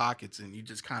dark pockets, and it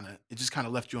just kind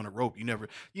of left you on a rope. You never,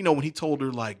 you know, when he told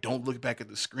her, like, don't look back at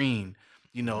the screen,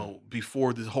 you know,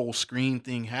 before this whole screen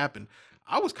thing happened,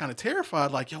 I was kind of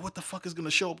terrified. Like, yo, what the fuck is going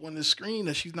to show up on this screen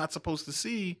that she's not supposed to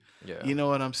see? Yeah. You know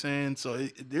what I'm saying? So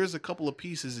there's a couple of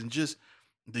pieces, and just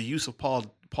the use of Paul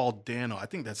Dano. I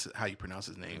think that's how you pronounce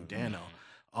his name, Dano.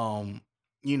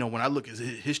 You know, when I look at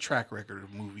his track record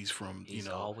of movies from, He's you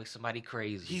know, always somebody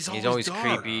crazy. He's always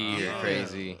dark. creepy or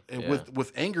crazy. And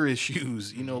with anger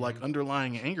issues, you know, like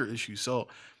underlying anger issues. So,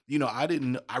 you know, I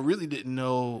really didn't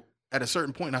know at a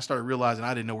certain point. I started realizing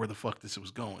I didn't know where the fuck this was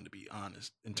going, to be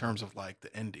honest, in terms of like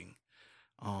the ending.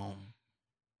 How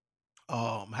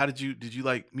did you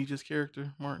like Mija's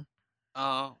character, Martin?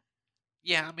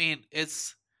 Yeah, I mean,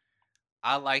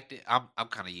 I liked it. I'm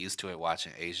kind of used to it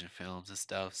watching Asian films and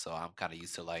stuff, so I'm kind of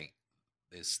used to like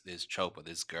this trope of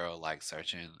this girl like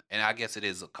searching, and I guess it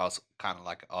is kind of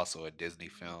like also a Disney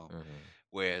film,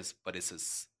 but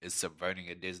it's subverting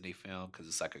a Disney film because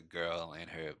it's like a girl and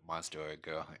her monster, or a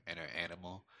girl and her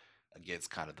animal against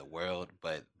kind of the world,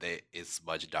 but it's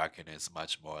much darker and it's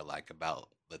much more like about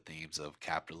the themes of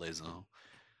capitalism.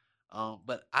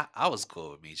 But I was cool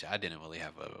with Misha. I didn't really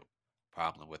have a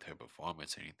problem with her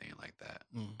performance or anything like that.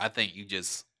 I think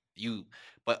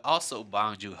but also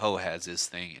Bong Joon-ho has this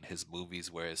thing in his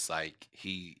movies where it's like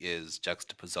he is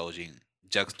juxtapositioning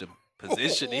Juxtaposing.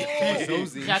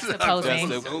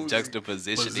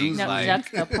 juxtapositioning No, like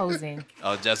juxtaposing.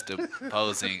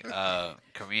 juxtaposing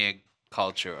Korean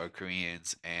culture or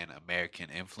Koreans and American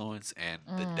influence and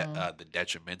the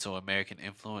detrimental American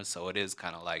influence. So it is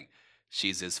kind of like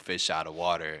she's this fish out of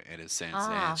water in a sense,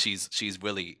 and she's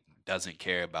really doesn't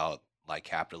care about like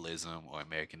capitalism or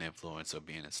American influence or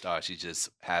being a star. She just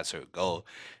has her goal,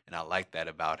 and I like that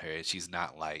about her. She's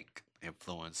not like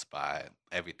influenced by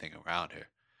everything around her.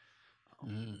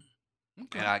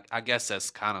 Okay. And I guess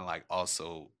that's kind of like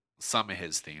also some of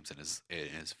his themes in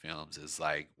his films is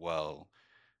like, well,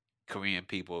 Korean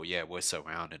people, yeah, we're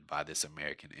surrounded by this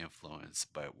American influence,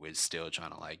 but we're still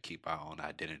trying to like keep our own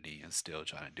identity and still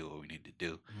trying to do what we need to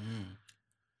do.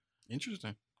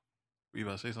 Interesting. Were you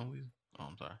about to say something, Lisa? Oh,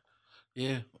 I'm sorry.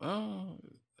 Yeah.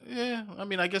 Yeah. I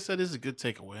mean, I guess that is a good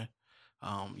takeaway.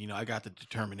 You know, I got the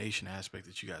determination aspect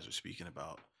that you guys are speaking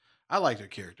about. I liked her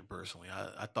character personally.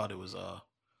 I thought it was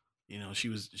you know, she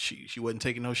wasn't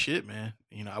taking no shit, man.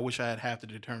 You know, I wish I had half the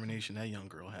determination that young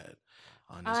girl had.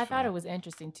 I thought it was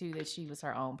interesting too that she was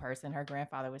her own person. Her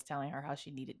grandfather was telling her how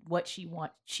she needed what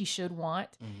she should want,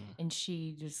 and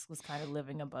she just was kind of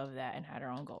living above that and had her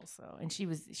own goals. So, and she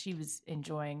was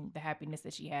enjoying the happiness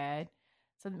that she had.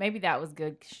 So maybe that was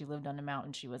good because she lived on the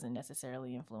mountain. She wasn't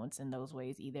necessarily influenced in those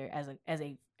ways either as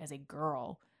a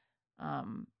girl,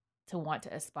 to want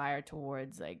to aspire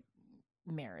towards like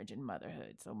marriage and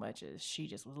motherhood so much as she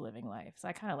just was living life. So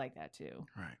I kind of like that too.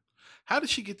 Right. How did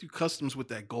she get through customs with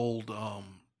that gold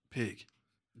pig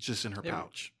just in her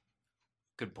pouch?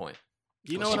 Good point.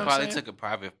 You know She what I'm probably saying? took a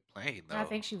private plane though. I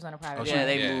think she was on a private. Yeah,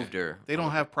 plane. they moved her. They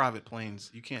don't have private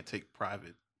planes. You can't take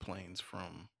private planes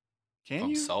from. Can From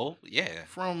you? Seoul? Yeah.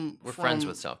 We're friends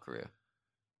with South Korea.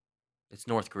 It's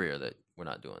North Korea that we're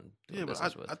not doing Yeah, but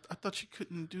business with. I thought you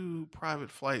couldn't do private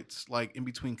flights like in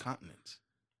between continents.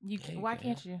 You Yeah, can, you why can.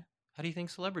 can't you? How do you think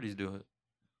celebrities do it?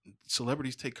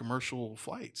 Celebrities take commercial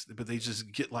flights, but they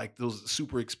just get like those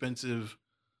super expensive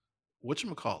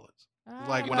whatchamacallits.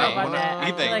 Like, I when don't I- know about when I- that. I You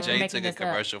feel think like we're Jay making took a this up.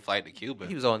 commercial flight to Cuba?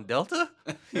 He was on Delta.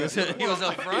 He was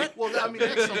up front. Well, I mean,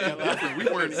 that's something different.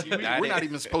 We're United. not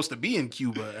even supposed to be in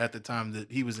Cuba at the time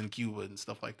that he was in Cuba and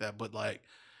stuff like that. But like,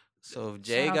 So if I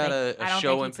Jay don't got think- I a don't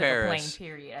show think in he took a plane, Paris,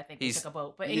 period. I think he's- he took a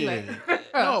boat. But anyway. yeah,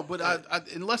 no, but I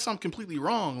unless I'm completely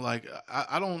wrong, like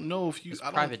I don't know if you it's I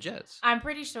don't, private jets. I'm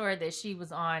pretty sure that she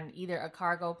was on either a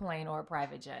cargo plane or a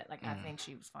private jet. Like, I Mm. think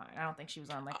she was fine. I don't think she was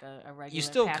on like a regular. You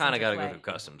still kind passenger of got to go flight.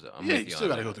 through customs, though. I'm Yeah, with you on still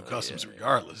got to that. go through customs Yeah.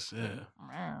 regardless. Yeah,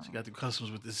 Wow. she got through customs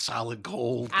with this solid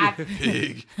gold I've-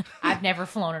 pig. I've never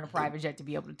flown in a private jet to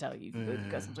be able to tell you Yeah. the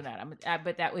customs or not.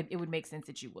 But it would make sense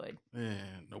that you would. Yeah,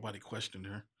 nobody questioned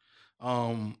her.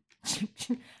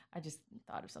 I just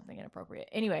thought of something inappropriate.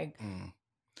 Anyway,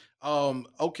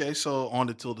 Okay, so on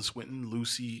to Tilda Swinton.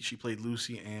 Lucy, she played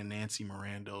Lucy and Nancy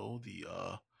Miranda,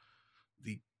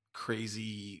 the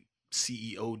crazy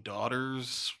CEO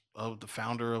daughters of the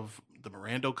founder of the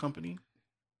Miranda Company.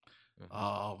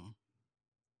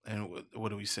 And what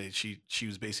do we say? She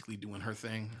was basically doing her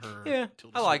thing. Yeah,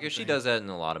 Tilda I like Swinton her. She thing. does that in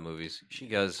a lot of movies. She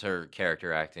does her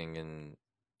character acting, and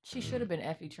she should have been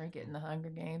Effie Trinket in the Hunger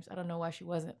Games. I don't know why she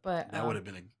wasn't, but That would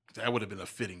have been a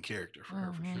fitting character for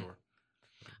her for Mhm. sure.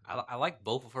 I like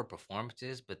both of her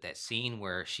performances, but that scene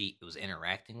where she was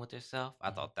interacting with herself, I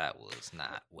thought that was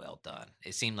not well done.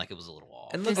 It seemed like it was a little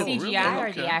off. And the look at- CGI or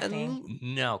Okay. the acting.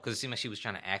 No, because it seemed like she was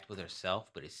trying to act with herself,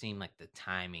 but it seemed like the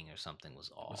timing or something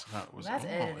was off. That's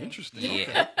editing. interesting. Yeah,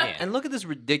 Okay. yeah. And look at this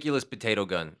ridiculous potato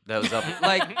gun that was up.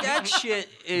 Like that shit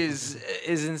is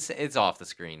insane. It's off the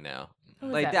screen now. Who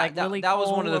was Like that? that Lily that was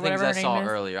one of Cole the or things whatever I her saw name is?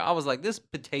 earlier. I was like, this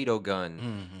potato gun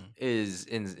Mhm. is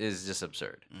just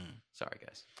absurd. Mm. Sorry,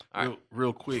 guys. All right.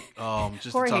 Real quick,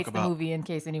 just Corey to talk hates about the movie. In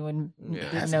case anyone Yeah.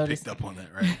 didn't hasn't notice, picked up on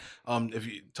that, right? If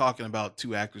you're talking about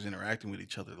two actors interacting with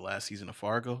each other, the last season of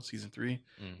Fargo, season 3,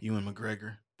 Ewan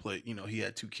McGregor played. He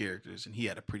had two characters, and he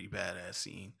had a pretty badass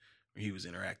scene where he was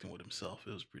interacting with himself.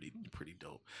 It was pretty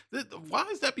dope. Why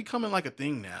is that becoming like a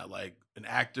thing now? Like an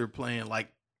actor playing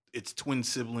like its twin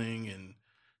sibling, and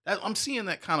I'm seeing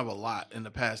that kind of a lot in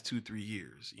the past 2-3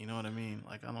 years. You know what I mean?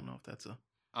 Like I don't know if that's a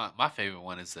My favorite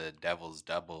one is the Devil's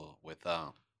Double with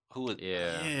who was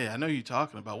Yeah. I know you're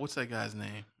talking about. What's that guy's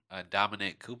name?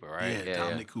 Dominic Cooper, right? Yeah,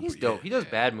 Dominic Cooper. He's dope. yeah. He does Yeah.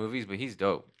 bad movies, but he's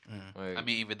dope. Mm. Like, I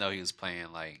mean, even though he was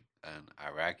playing like an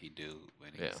Iraqi dude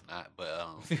when he was not,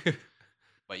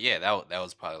 but yeah, that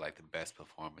was probably like the best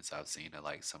performance I've seen of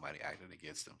like somebody acting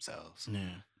against themselves.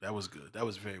 Yeah, that was good. That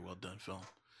was very well done film.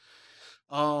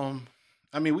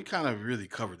 I mean, we kind of really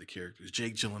covered the characters.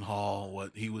 Jake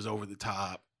Gyllenhaal, he was over the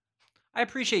top. I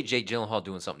appreciate Jake Gyllenhaal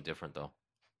doing something different, though.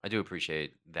 I do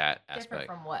appreciate that different aspect.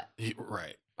 from what?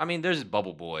 Right. I mean, there's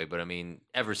Bubble Boy, but I mean,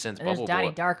 ever since And there's Bubble Johnny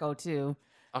Boy, Darko too.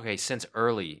 okay, since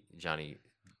early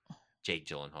Jake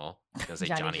Gyllenhaal, I was gonna say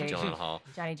Johnny Johnny Jake. Gyllenhaal.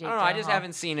 Johnny Jake. I don't know. I just Gyllenhaal.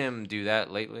 haven't seen him do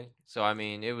that lately. So I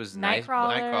mean, it was nice. but-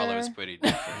 Nightcrawler. Nightcrawler is pretty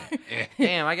different. Yeah.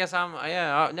 Damn, I guess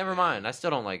never mind. I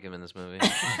still don't like him in this movie.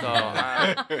 So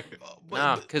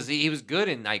no, because he was good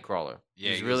in Nightcrawler. Yeah, he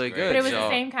was he was really great. good. But it was so- the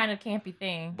same kind of campy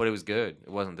thing. But it was good. It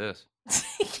wasn't this.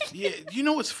 Yeah, you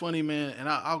know what's funny, man? And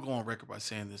I'll go on record by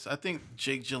saying this. I think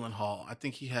Jake Gyllenhaal,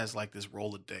 he has like this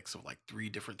Rolodex of like 3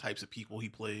 different types of people he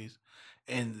plays.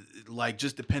 And like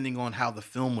just depending on how the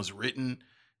film was written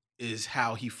is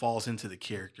how he falls into the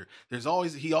character. There's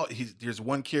always there's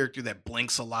one character that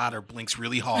blinks a lot or blinks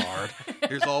really hard.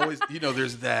 There's always,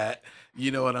 there's that,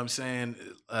 you know what I'm saying?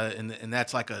 And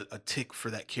that's like a tick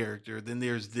for that character. Then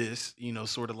there's this,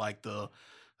 sort of like the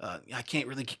I can't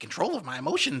really get control of my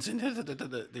emotions, and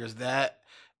there's that,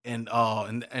 and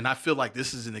I feel like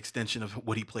this is an extension of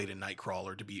what he played in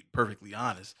Nightcrawler. To be perfectly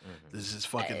honest, this is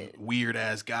fucking weird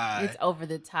ass guy. It's over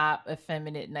the top,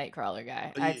 effeminate Nightcrawler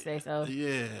guy. I'd say so.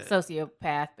 Yeah,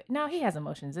 Sociopath. But no, he has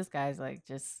emotions. This guy's like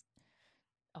just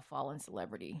a fallen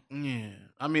celebrity. yeah.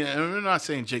 I mean, I'm not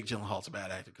saying Jake Gyllenhaal's a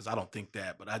bad actor because I don't think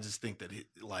that, but I just think that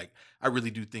I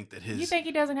really do think that his. You think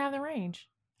he doesn't have the range?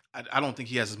 I don't think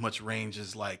he has as much range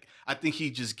as I think he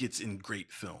just gets in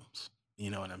great films. You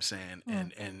know what I'm saying?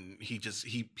 And he just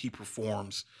he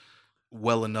performs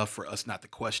well enough for us not to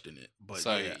question it. But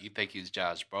So yeah. you think he's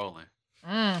Josh Brolin?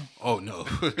 Oh no.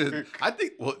 I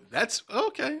think that's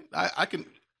okay. I can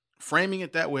framing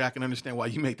it that way, I can understand why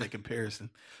you make that comparison.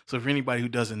 So for anybody who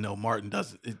doesn't know, Martin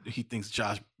he thinks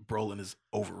Josh Brolin is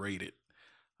overrated.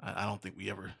 I don't think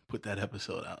we ever put that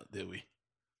episode out, did we?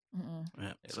 Mm-mm. Yeah.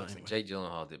 Yeah, So listen, anyway. Jake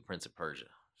Gyllenhaal did Prince of Persia,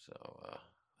 so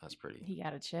that's pretty. He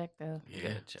got a check though, Yeah,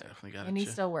 gotta check. definitely got and he's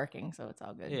check. still working, so it's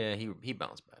all good. Yeah, he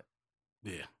bounced back.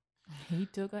 Yeah. He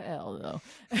took a L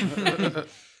though.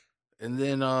 And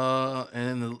then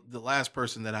the last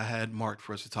person that I had marked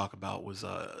for us to talk about was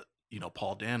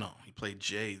Paul Dano. He played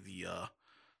Jay,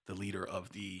 the leader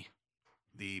of the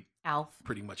Alf.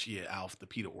 pretty much Alf, the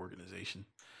PETA organization.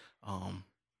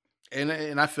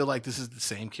 And I feel like this is the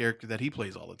same character that he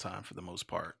plays all the time for the most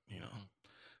part.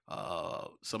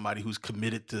 Somebody who's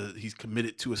committed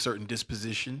to a certain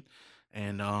disposition,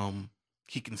 and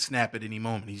he can snap at any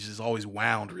moment. He's just always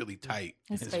wound really tight.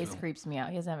 His face creeps me out.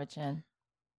 He doesn't have a chin.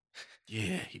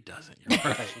 Yeah, he doesn't. You're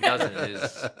right. He doesn't.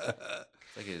 It's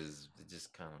like it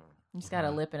just kind of. He's got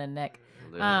a lip and a neck.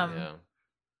 Yeah.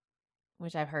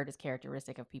 Which I've heard is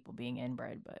characteristic of people being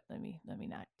inbred, but let me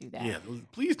not do that. Yeah,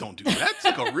 please don't do that. That's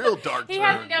like a real dark he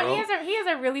turn, bro. He has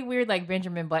a really weird like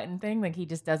Benjamin Button thing. Like he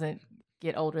just doesn't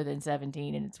get older than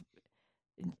 17, and it's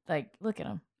like, look at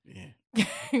him. Yeah,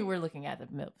 We're looking at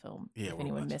the film. Yeah, if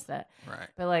anyone missed that, right.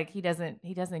 but like he doesn't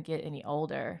get any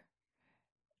older,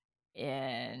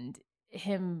 and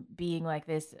him being like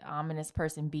this ominous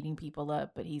person beating people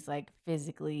up, but he's like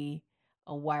physically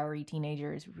a wiry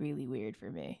teenager is really weird for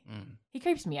me. He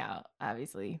creeps me out,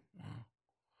 obviously.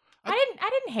 I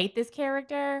didn't hate this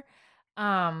character.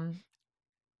 I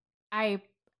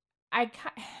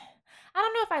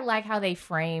don't know if I like how they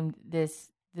framed this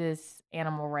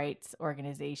animal rights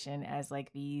organization as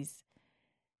like these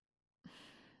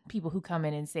people who come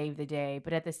in and save the day,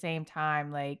 but at the same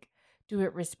time, like, do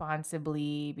it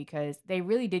responsibly, because they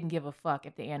really didn't give a fuck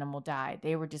if the animal died.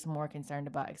 They were just more concerned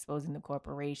about exposing the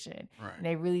corporation. Right. And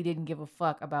they really didn't give a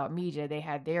fuck about media. They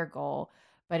had their goal,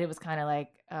 but it was kind of like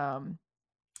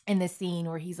in the scene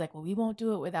where he's like, well, we won't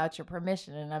do it without your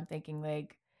permission. And I'm thinking,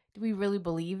 like, do we really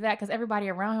believe that? Because everybody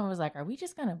around him was like, are we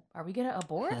gonna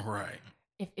abort? Right.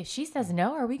 If she says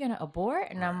no, are we gonna abort?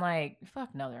 And Right. I'm like,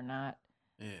 fuck no, they're not.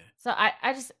 Yeah. So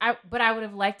but I would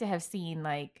have liked to have seen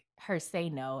like her say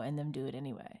no and them do it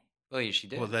anyway. Well, yeah, she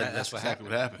did. Well, that's exactly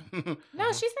what happened.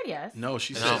 No, she said yes. No,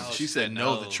 she No. said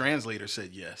no. The translator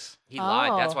said yes. He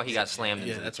lied. That's Oh. why he got slammed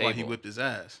into Yeah, the that's table. why he whipped his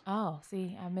ass. Oh,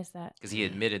 see, I missed that. Because he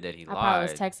admitted that he I probably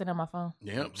was lied. texting on my phone.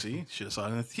 Yep. See, should have saw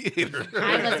it in the theater.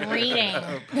 I was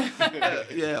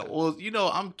reading. Yeah. Well,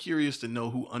 I'm curious to know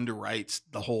who underwrites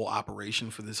the whole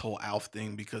operation for this whole Alf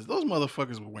thing, because those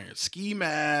motherfuckers were wearing ski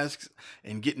masks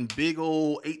and getting big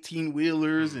old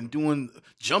 18-wheelers and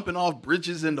jumping off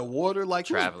bridges in the water, like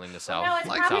Traveling to South. No, it's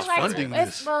like probably South like funding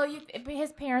it's, this. well,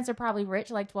 his parents are probably rich,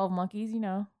 like 12 Monkeys,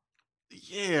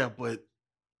 Yeah, but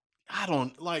I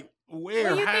don't like where.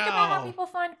 Well, you how? think about how people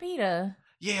fund PETA.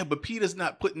 Yeah, but Peter's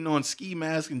not putting on ski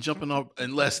mask and jumping off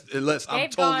unless I'm They've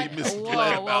totally gone-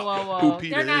 misled about who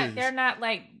Peter is. They're not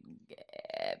like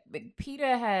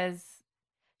PETA has.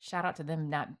 Shout out to them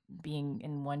not being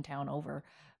in one town over,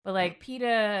 but like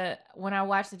PETA. When I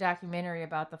watched the documentary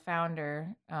about the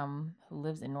founder, who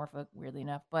lives in Norfolk, weirdly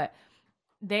enough, but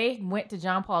they went to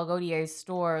Jean Paul Gaultier's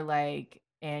store like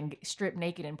and stripped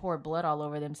naked and poured blood all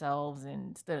over themselves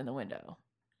and stood in the window.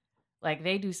 Like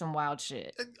they do some wild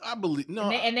shit. I believe no.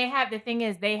 And they have, the thing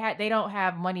is they don't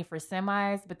have money for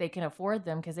semis, but they can afford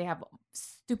them because they have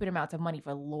stupid amounts of money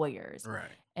for lawyers. Right.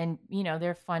 And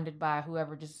they're funded by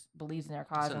whoever just believes in their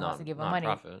cause It's a and wants to give them money.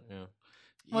 non-profit, yeah.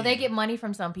 Well, they get money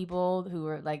from some people who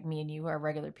are like me and you, who are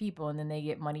regular people, and then they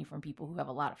get money from people who have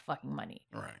a lot of fucking money.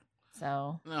 Right.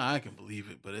 So No, I can believe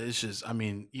it, but it's just,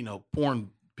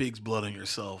 pouring pig's blood on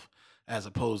yourself as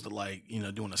opposed to like,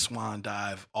 doing a swan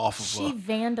dive off of she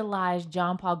vandalized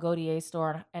Jean Paul Gaultier's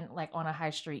store and like on a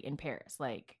high street in Paris,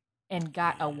 like, and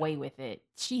got away with it.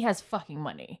 She has fucking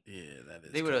money. Yeah, that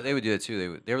is. They would do it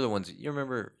too. They were the ones. You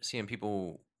remember seeing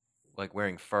people like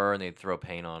wearing fur and they'd throw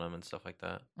paint on them and stuff like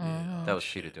that. Mhm. That was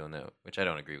PETA doing that, which I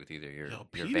don't agree with either. You're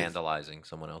PETA's- vandalizing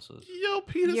someone else's. Yo,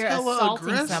 Peter's You're hella assaulting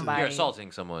aggressive. somebody. You're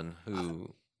assaulting someone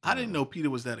who. I didn't know Peter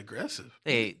was that aggressive.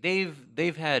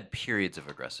 They've had periods of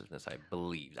aggressiveness, I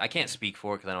believe. I can't speak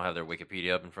for it because I don't have their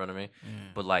Wikipedia up in front of me.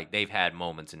 But like they've had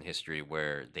moments in history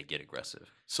where they get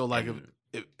aggressive. So like And-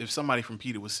 if somebody from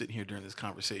Peter was sitting here during this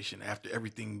conversation, after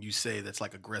everything you say that's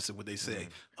like aggressive, would they say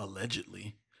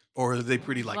allegedly, or are they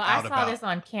pretty like well, out I saw about? this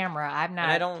on camera. I'm not.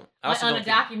 And I don't. I also on don't a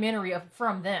think, documentary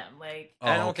from them. Like, and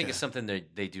I don't Oh, think okay. it's something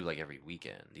they do like every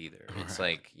weekend either. It's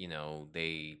Right. like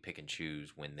they pick and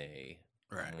choose when they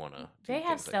Right. want to. they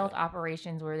have stealth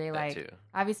operations where they That like too.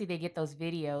 obviously they get those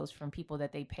videos from people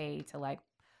that they pay to like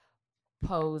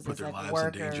pose Put as their like lives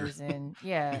in danger. workers and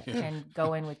yeah, Yeah. and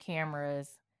go in with cameras.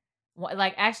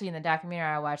 Like actually in the documentary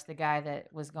I watched, the guy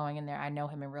that was going in there, I know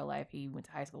him in real life. He went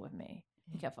to high school with me.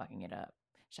 He kept fucking it up.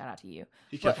 Shout out to you.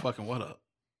 He kept But- fucking what up?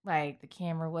 Like the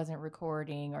camera wasn't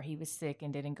recording, or he was sick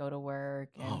and didn't go to work.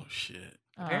 And, Oh shit!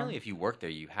 Apparently, if you work there,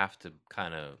 you have to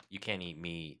you can't eat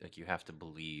meat. Like you have to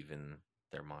believe in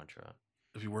their mantra.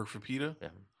 If you work for Peter, Yeah.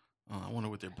 I wonder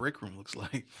what their break room looks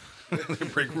like. Their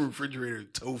break room refrigerator,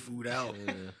 tow food out.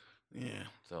 Yeah.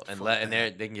 So and Fuck and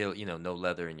that. they can get no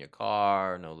leather in your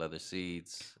car, no leather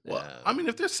seats. Well, I mean,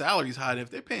 if their salary's high, if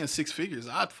they're paying 6 figures,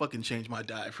 I'd fucking change my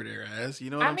diet for their ass. You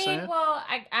know what I'm saying? Well,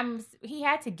 he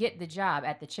had to get the job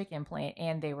at the chicken plant,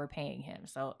 and they were paying him,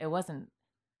 so it wasn't.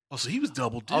 Oh, so he was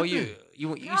double dipping. Oh, you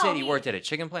No, said he he- worked at a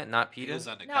chicken plant, not He PETA? was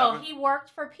undercover. No, he worked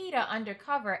for PETA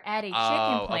undercover at a chicken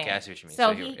Oh, plant. okay, I see what you mean.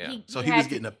 So So he So he had was to-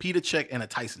 getting a PETA check and a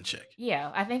Tyson check. Yeah,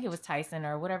 I think it was Tyson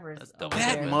or whatever. That's is double over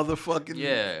That there. dipping. motherfucking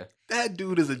Yeah. That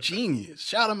dude is a genius.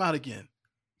 Shout him out again.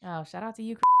 Oh, shout out to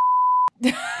you.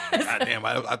 God damn,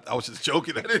 I was just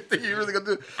joking. I didn't think you were really gonna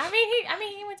do.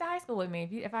 he went to high school with me.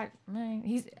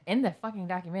 He's in the fucking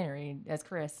documentary as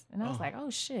Chris, and I was Oh. like, oh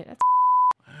shit,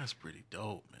 That's pretty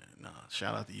dope, man. Nah,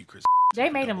 shout out to you, Chris. they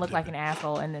for made him double look like an dipping.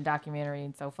 asshole in the documentary,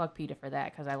 and so fuck PETA for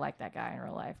that because I like that guy in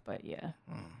real life. But yeah,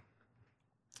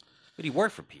 But he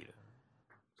worked for PETA.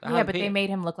 So how yeah, did but they PETA made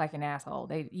him look like an asshole.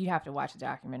 You have to watch the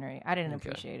documentary. I didn't Okay.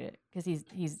 appreciate it because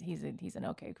he's an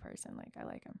okay person. Like I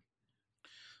like him.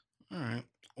 All right.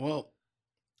 Well,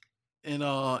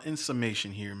 in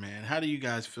summation here, man, how do you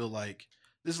guys feel like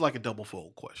this is like a double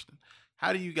fold question?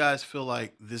 How do you guys feel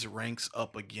like this ranks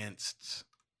up against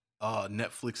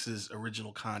Netflix's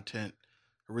original content,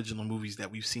 original movies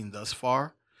that we've seen thus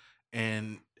far?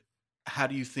 And how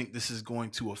do you think this is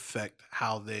going to affect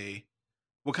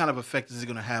what kind of effect is it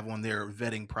going to have on their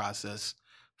vetting process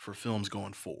for films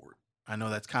going forward? I know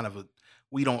that's kind of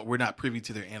we're not privy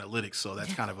to their analytics, so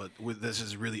that's kind of this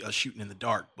is really us shooting in the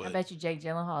dark. I But bet you Jake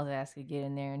Gyllenhaal's ass could get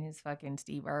in there and his fucking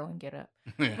Steve Irwin get up.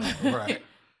 yeah, right.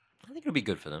 I think it'll be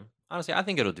good for them. Honestly, I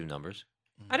think it'll do numbers.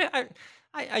 Mhm.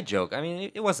 I joke. I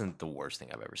mean, it wasn't the worst thing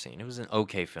I've ever seen. It was an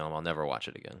okay film. I'll never watch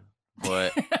it again.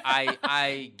 But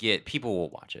I get people will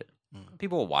watch it. Mhm.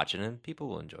 People will watch it, and people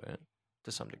will enjoy it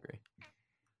to some degree.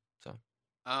 So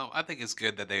I think it's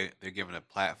good that they're giving a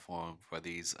platform for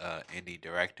these indie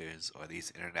directors or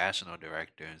these international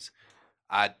directors.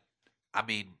 I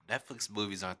mean Netflix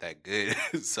movies aren't that good,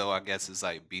 so I guess it's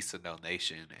like Beast of No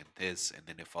Nation and this, and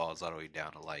then it falls all the way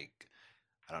down to like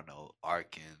I don't know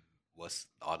Ark and what's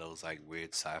all those like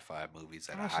weird sci-fi movies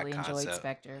that I are high actually enjoyed concept.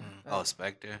 Spectre. Mm. Oh,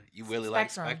 Spectre! You really like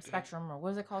Spectre? Spectrum, or what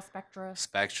is it called? Spectra.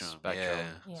 Spectrum. Spectrum.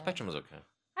 Yeah. Spectrum was okay.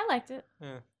 I liked it.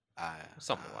 Yeah.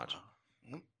 Something to I watch.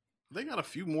 don't know. They got a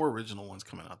few more original ones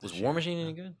coming out this Was year. War Machine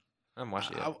any good? I haven't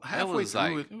watched it yet. It Halfway was through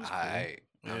like it was cool. I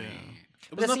Yeah. mean, It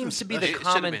But was that nothing seems to be special. the It should've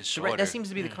common been thread. That shorter. seems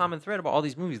to be the Yeah. common thread about all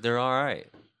these movies. They're all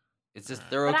right. It's just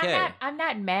they're But okay. I'm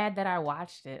not mad that I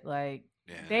watched it. Like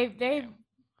yeah, they've yeah.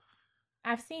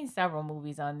 I've seen several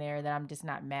movies on there that I'm just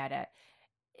not mad at.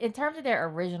 In terms of their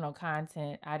original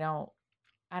content, I don't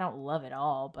love it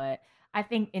all, but I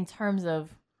think in terms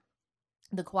of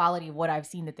the quality of what I've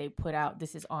seen that they put out,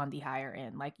 this is on the higher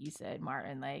end. Like you said,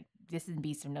 Martin, like this in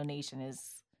Beast of No Nation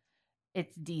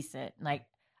it's decent. Like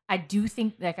I do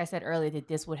think, like I said earlier, that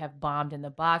this would have bombed in the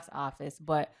box office,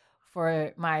 but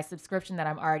for my subscription that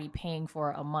I'm already paying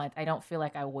for a month, I don't feel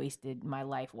like I wasted my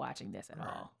life watching this at Right,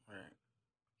 all. right.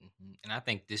 And I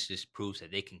think this just proves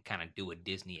that they can kind of do a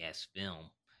Disney-esque film.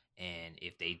 And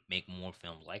if they make more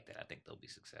films like that, I think they'll be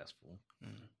successful.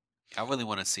 I really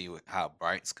want to see how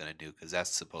Bright's gonna do because that's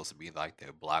supposed to be like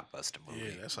their blockbuster movie.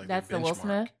 Yeah, that's like That's their the Will benchmark.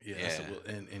 Smith? Yeah, that's the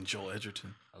Yeah. and Joel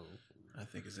Edgerton, Oh, I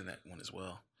think, is in that one as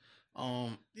well.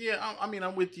 Yeah, I mean,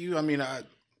 I'm with you. I mean,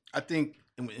 I think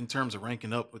in terms of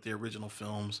ranking up with the original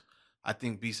films, I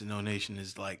think Beast of No Nation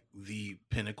is like the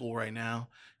pinnacle right now.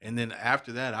 And then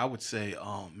after that, I would say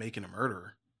Making a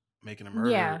Murderer. Making a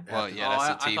Murderer. Yeah. Well, after- yeah, Oh, that's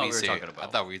I a thought we TV were series. talking I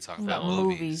about- thought we were talking No, about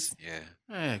movies. movies.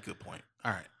 Yeah. Good point.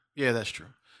 All right. Yeah, that's true.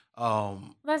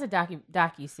 That's a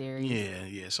docu series.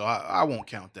 Yeah. So I won't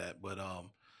count that. But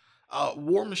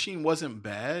War Machine wasn't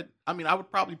bad. I mean, I would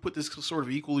probably put this sort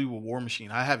of equally with War Machine.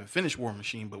 I haven't finished War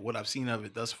Machine, but what I've seen of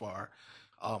it thus far,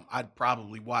 I'd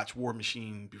probably watch War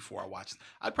Machine before I watch.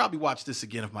 I'd probably watch this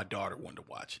again if my daughter wanted to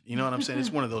watch it. You know what I'm saying?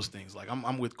 It's one of those things. Like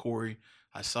I'm with Corey.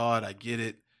 I saw it. I get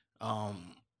it.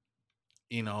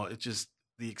 It just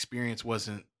the experience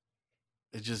wasn't.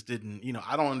 It just didn't.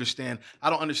 I don't understand. I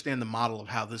don't understand the model of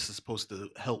how this is supposed to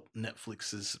help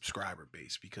Netflix's subscriber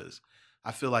base because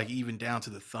I feel like even down to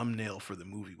the thumbnail for the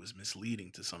movie was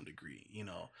misleading to some degree.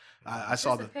 I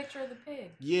saw Just the a picture of the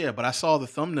pig. yeah, but I saw the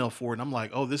thumbnail for it and I'm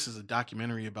like, oh, this is a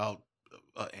documentary about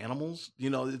animals.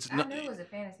 It's I not. knew it was a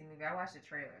fantasy movie. I watched the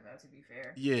trailer though. To be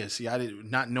fair. Yeah, see, I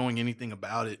did not knowing anything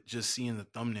about it, just seeing the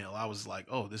thumbnail, I was like,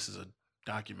 oh, this is a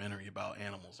documentary about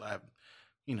animals. I have,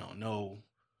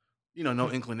 no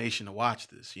inclination to watch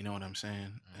this. You know what I'm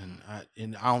saying?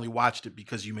 And I only watched it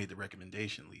because you made the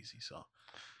recommendation, Lizzie. So,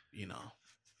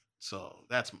 So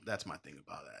that's my thing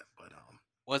about that. But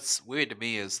What's weird to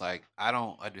me is like I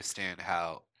don't understand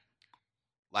how,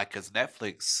 like, cause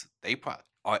Netflix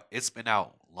it's been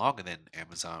out longer than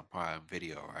Amazon Prime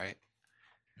Video, right?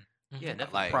 Yeah, Mhm.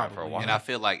 Netflix Like, been around for a Probably, while. and I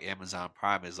feel like Amazon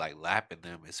Prime is like lapping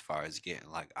them as far as getting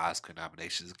like Oscar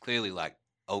nominations. Clearly, like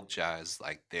Oakja is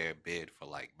like their bid for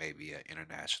like maybe an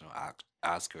international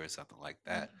Oscar or something like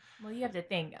that. Well, you have to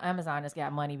think Amazon has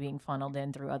got money being funneled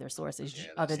in through other sources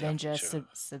Yeah, other that's than definitely just true.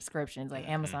 subscriptions. Like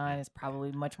Yeah. Amazon is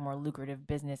probably much more lucrative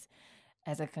business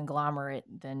as a conglomerate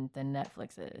than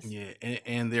Netflix is. yeah,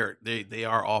 and they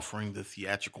are offering the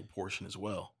theatrical portion as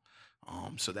well.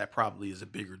 So that probably is a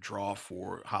bigger draw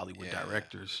for Hollywood Yeah.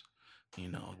 directors. Woody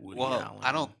Well, Allen.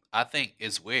 I don't. I think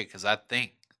it's weird because I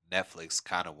think Netflix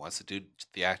kind of wants to do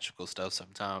theatrical stuff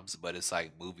sometimes, but it's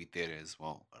like movie theaters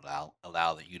won't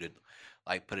allow you to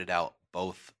like put it out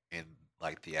both in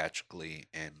like theatrically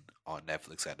and on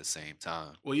Netflix at the same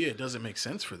time. Well, yeah, it doesn't make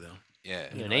sense for them. Yeah,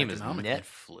 You Their know, name is economically.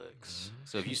 Netflix.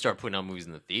 So if you start putting out movies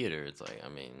in the theater, it's like, I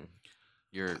mean,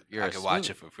 you're I a can watch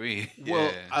smooth- it for free.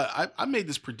 Well, Yeah. I made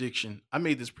this prediction.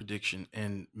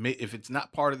 And if it's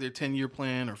not part of their 10-year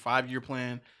plan or 5-year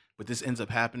plan, but this ends up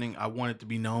happening, I want it to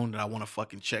be known that I want to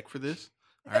fucking check for this.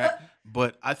 All right,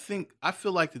 but I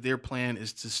feel like that their plan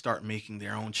is to start making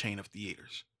their own chain of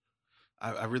theaters.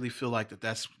 I really feel like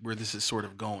that's where this is sort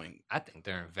of going. I think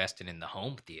they're investing in the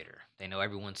home theater. They know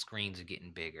everyone's screens are getting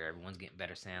bigger. Everyone's getting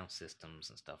better sound systems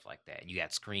and stuff like that. You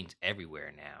got screens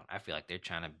everywhere now. I feel like they're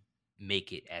trying to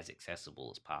make it as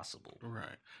accessible as possible.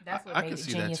 Right. That's what I made can it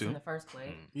see that genius too. in the first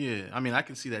place. Yeah, I mean, I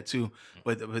can see that too,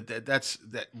 but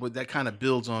that kind of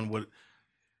builds on what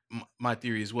my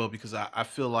theory as well, because I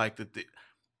feel like that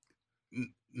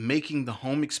making the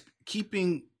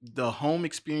keeping the home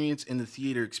experience and the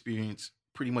theater experience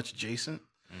pretty much adjacent,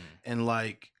 and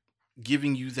like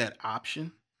giving you that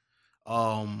option,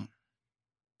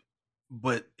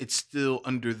 but it's still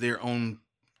under their own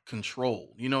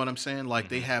control. You know what I'm saying? Like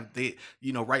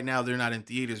right now they're not in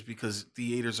theaters because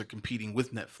theaters are competing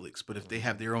with Netflix. But if they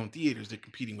have their own theaters, they're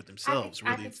competing with themselves.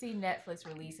 I could see Netflix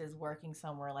releases working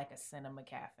somewhere like a cinema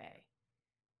cafe,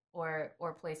 or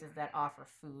places that offer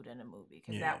food in a movie,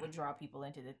 because that would draw people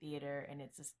into the theater, and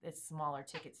it's smaller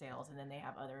ticket sales, and then they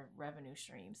have other revenue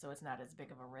streams, so it's not as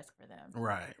big of a risk for them.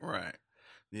 Right.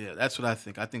 Yeah, that's what I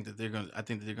think. I think that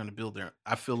they're gonna build their.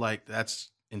 I feel like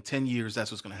that's in 10 years.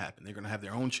 That's what's gonna happen. They're gonna have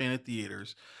their own chain of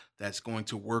theaters that's going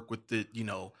to work with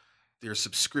their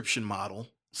subscription model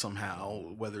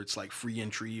somehow, whether it's like free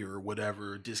entry or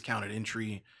whatever, discounted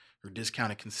entry or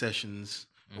discounted concessions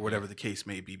or whatever the case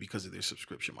may be, because of their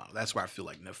subscription model. That's where I feel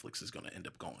like Netflix is going to end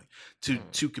up going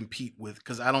to compete with,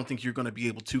 because I don't think you're going to be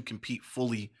able to compete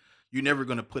fully. You're never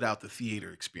going to put out the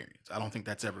theater experience. I don't think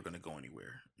that's ever going to go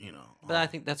anywhere, But I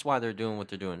think that's why they're doing what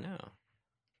they're doing now.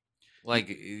 Like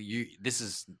this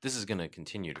is going to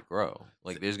continue to grow.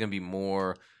 Like there's going to be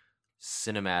more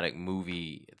cinematic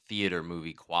theater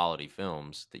movie quality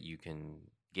films that you can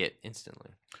get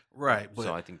instantly. Right. But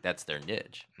So I think that's their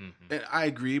niche. and I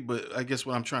agree, but I guess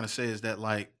what I'm trying to say is that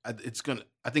like I think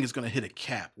it's gonna hit a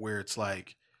cap where it's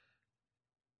like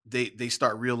they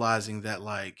start realizing that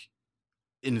like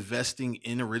investing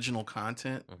in original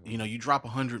content, you drop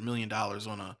 $100 million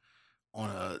on a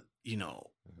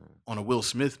on a Will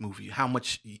Smith movie, how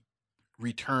much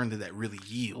return did that really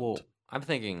yield? Well, I'm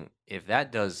thinking if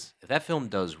that film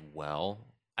does well,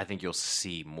 I think you'll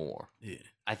see more. Yeah.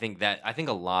 I think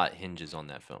a lot hinges on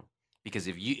that film. Because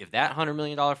if that $100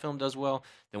 million film does well,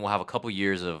 then we'll have a couple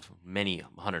years of many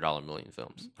 $100 million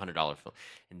films, $100 film,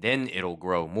 and then it'll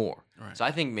grow more. Right. So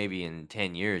I think maybe in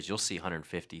 10 years you'll see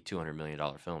 $150, $200 million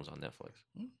films on Netflix.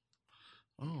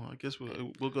 Oh, I guess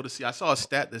we'll go to see. I saw a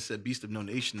stat that said Beast of No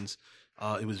Nations,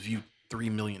 it was viewed 3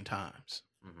 million times.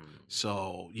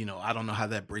 So I don't know how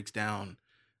that breaks down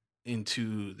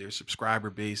into their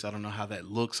subscriber base. I don't know how that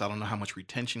looks. I don't know how much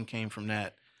retention came from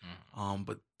that.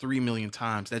 But 3 million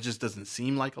times, that just doesn't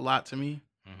seem like a lot to me.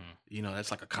 That's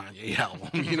like a Kanye album.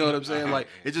 You know what I'm saying? Like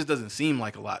it just doesn't seem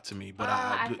like a lot to me. But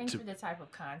I think for the type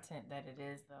of content that it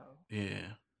is, though. Yeah.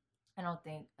 I don't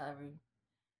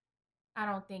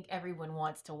think everyone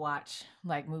wants to watch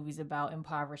like movies about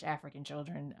impoverished African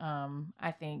children.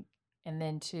 I think, and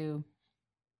then too,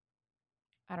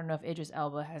 I don't know if Idris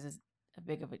Elba has as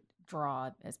big of a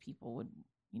draw as people would,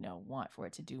 want for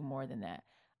it to do more than that.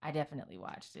 I definitely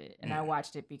watched it, and I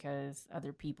watched it because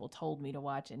other people told me to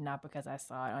watch it, not because I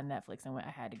saw it on Netflix and I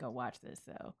had to go watch this.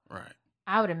 So Right.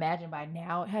 I would imagine by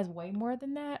now it has way more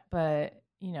than that, but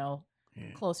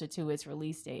closer to its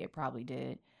release date, it probably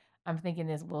did. I'm thinking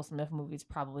this Will Smith movie is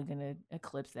probably going to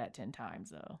eclipse that 10 times,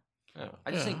 though. Yeah.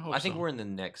 I think so. we're in the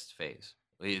next phase.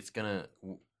 It's gonna,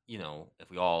 you know,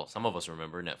 some of us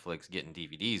remember Netflix getting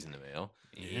DVDs in the mail.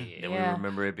 Yeah. Then we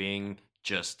remember it being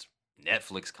just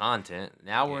Netflix content.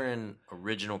 Now we're in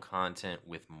original content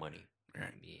with money.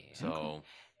 Right. Yeah. So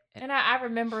And I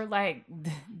remember like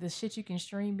the shit you can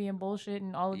stream being bullshit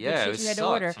and all the Yeah, good it shit you had to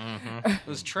order. sucked. Mhm. it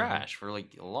was trash for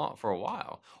like for a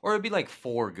while. Or it'd be like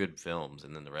 4 good films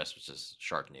and then the rest was just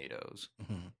Sharknadoes.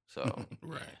 Mhm. So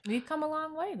Right. We've come a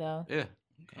long way though. yeah.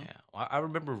 Yeah, well, I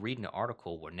remember reading an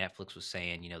article where Netflix was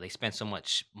saying, you know, they spend so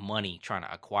much money trying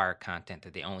to acquire content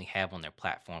that they only have on their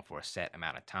platform for a set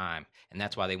amount of time, and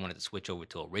that's why they wanted to switch over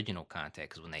to original content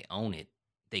because when they own it,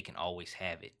 they can always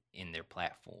have it in their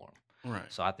platform.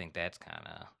 Right. So I think that's kind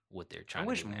of what they're I trying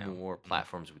wish to do now. more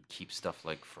platforms would keep stuff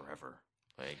like forever.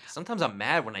 Like sometimes I'm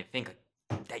mad when I think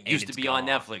like, that used to it's be on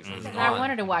gone. Netflix. and it's Mhm. I gone.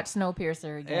 wanted to watch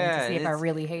Snowpiercer again Yeah, to see if I it's-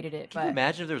 really hated it, Can you but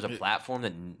imagine if there was a platform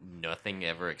that nothing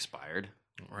ever expired?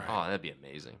 Right. Oh, that'd be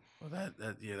amazing. Well,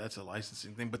 that's a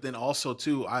licensing thing. But then also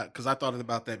too, because I thought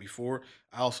about that before.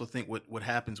 I also think what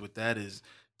happens with that is,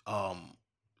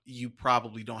 you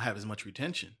probably don't have as much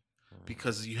retention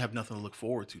because you have nothing to look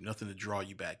forward to, nothing to draw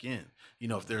you back in. You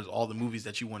know, if there's all the movies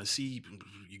that you want to see,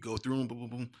 you go through them, boom, boom,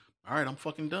 boom. All right, I'm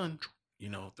fucking done. You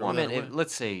know, throw Well, I that mean, away.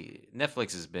 let's say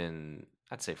Netflix has been,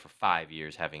 I'd say, for 5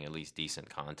 years having at least decent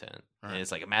content, Right. and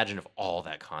it's like imagine if all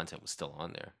that content was still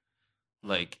on there.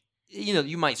 Like, you know,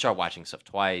 you might start watching stuff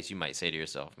twice. You might say to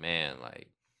yourself, "Man, like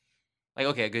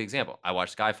okay, a good example. I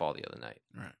watched Skyfall the other night.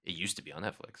 Right. It used to be on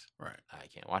Netflix. Right. I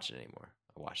can't watch it anymore.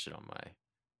 I watched it on my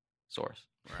source.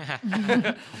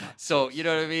 Right. So you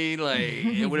know what I mean? Like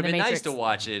it would have The been nice Matrix. to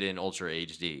watch it in Ultra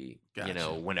HD. You know,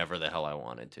 Gotcha. whenever the hell I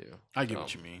wanted to. I get So,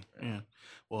 what you mean. Yeah.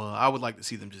 Well, I would like to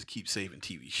see them just keep saving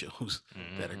TV shows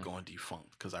that are Mhm. going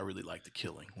defunct because I really like The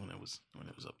Killing when it was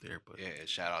up there. But Yeah,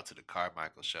 shout out to the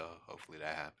Carmichael show. Hopefully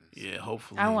that happens. yeah,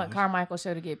 hopefully I want Carmichael's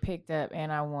show to get picked up,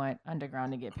 and I want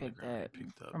Underground to get picked Underground up. to get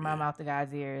picked up, From my yeah. mouth to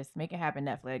God's ears. Make it happen,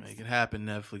 Netflix. Make it happen,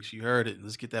 Netflix. You heard it.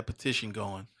 Let's get that petition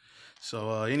going.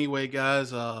 So anyway,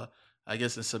 guys, I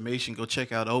guess in summation, go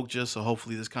check out Okja. So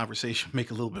hopefully this conversation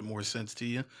make a little bit more sense to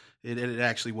you. It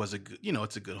actually was a good,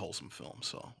 it's a good wholesome film.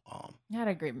 So It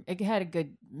had a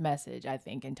good message, I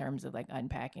think, in terms of like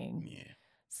unpacking yeah,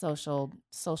 social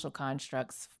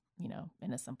constructs,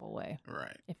 in a simple way,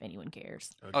 right. if anyone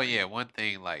cares. Oh yeah, one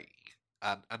thing like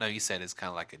I know you said it's kind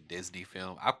of like a Disney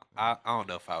film. I don't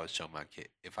know if I would show my kid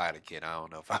if I had a kid. I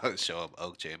don't know if I would show him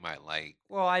Okja. It might like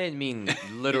Well, I didn't mean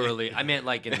literally. I meant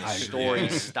like in the story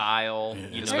style. Yeah. You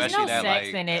know, There's especially no that sex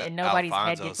like in it, and nobody's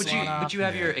head Alfonso gets But blown you, off. but you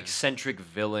have your Yeah. eccentric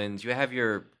villains. You have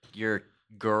your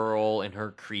girl and her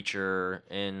creature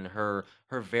and her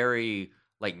very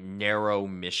like narrow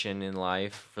mission in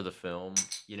life for the film.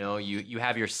 You know, you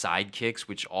have your sidekicks,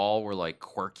 which all were like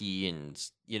quirky and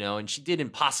and she did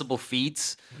impossible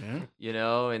feats.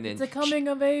 Yeah. And then It's a coming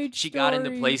of age. she got into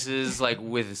story. places like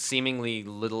with seemingly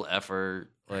little effort,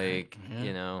 like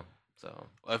Yeah. So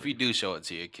well, if you do show it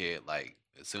to your kid, like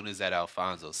as soon as that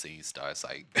Alfonso scene starts,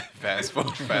 like fast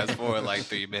forward like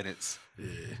 3 minutes.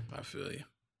 Yeah, I feel you.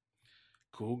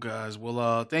 Cool, guys.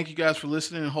 Well, thank you guys for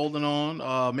listening and holding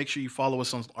on. Make sure you follow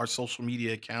us on our social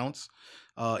media accounts,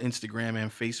 Instagram and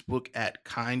Facebook at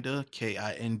Kinda,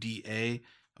 KINDA,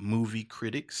 Movie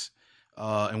Critics.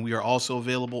 And we are also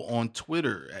available on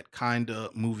Twitter at Kinda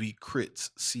Movie Crits,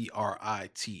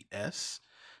 CRITS.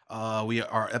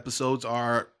 Our episodes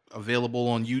are available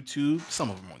on YouTube, some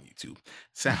of them on YouTube,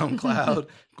 SoundCloud,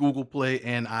 Google Play,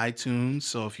 and iTunes.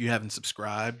 So if you haven't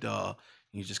subscribed,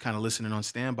 you're just kind of listening on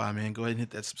standby, man, go ahead and hit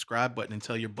that subscribe button and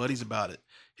tell your buddies about it.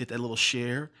 Hit that little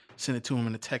share, send it to them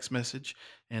in a text message,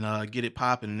 and get it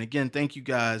popping. And again, thank you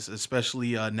guys,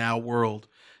 especially Now World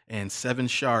and Seven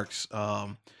Sharks,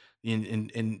 and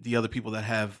the other people that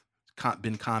have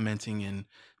been commenting and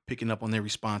picking up on their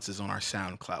responses on our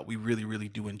SoundCloud. We really, really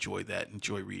do enjoy that,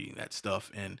 enjoy reading that stuff.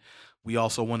 And we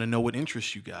also want to know what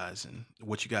interests you guys and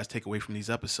what you guys take away from these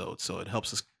episodes. So it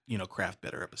helps us, craft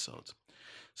better episodes.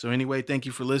 So anyway, thank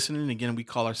you for listening. Again, we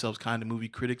call ourselves Kinda Movie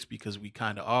Critics because we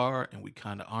kind of are and we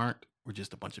kind of aren't. We're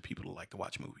just a bunch of people who like to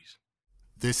watch movies.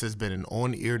 This has been an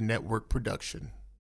On Air Network production.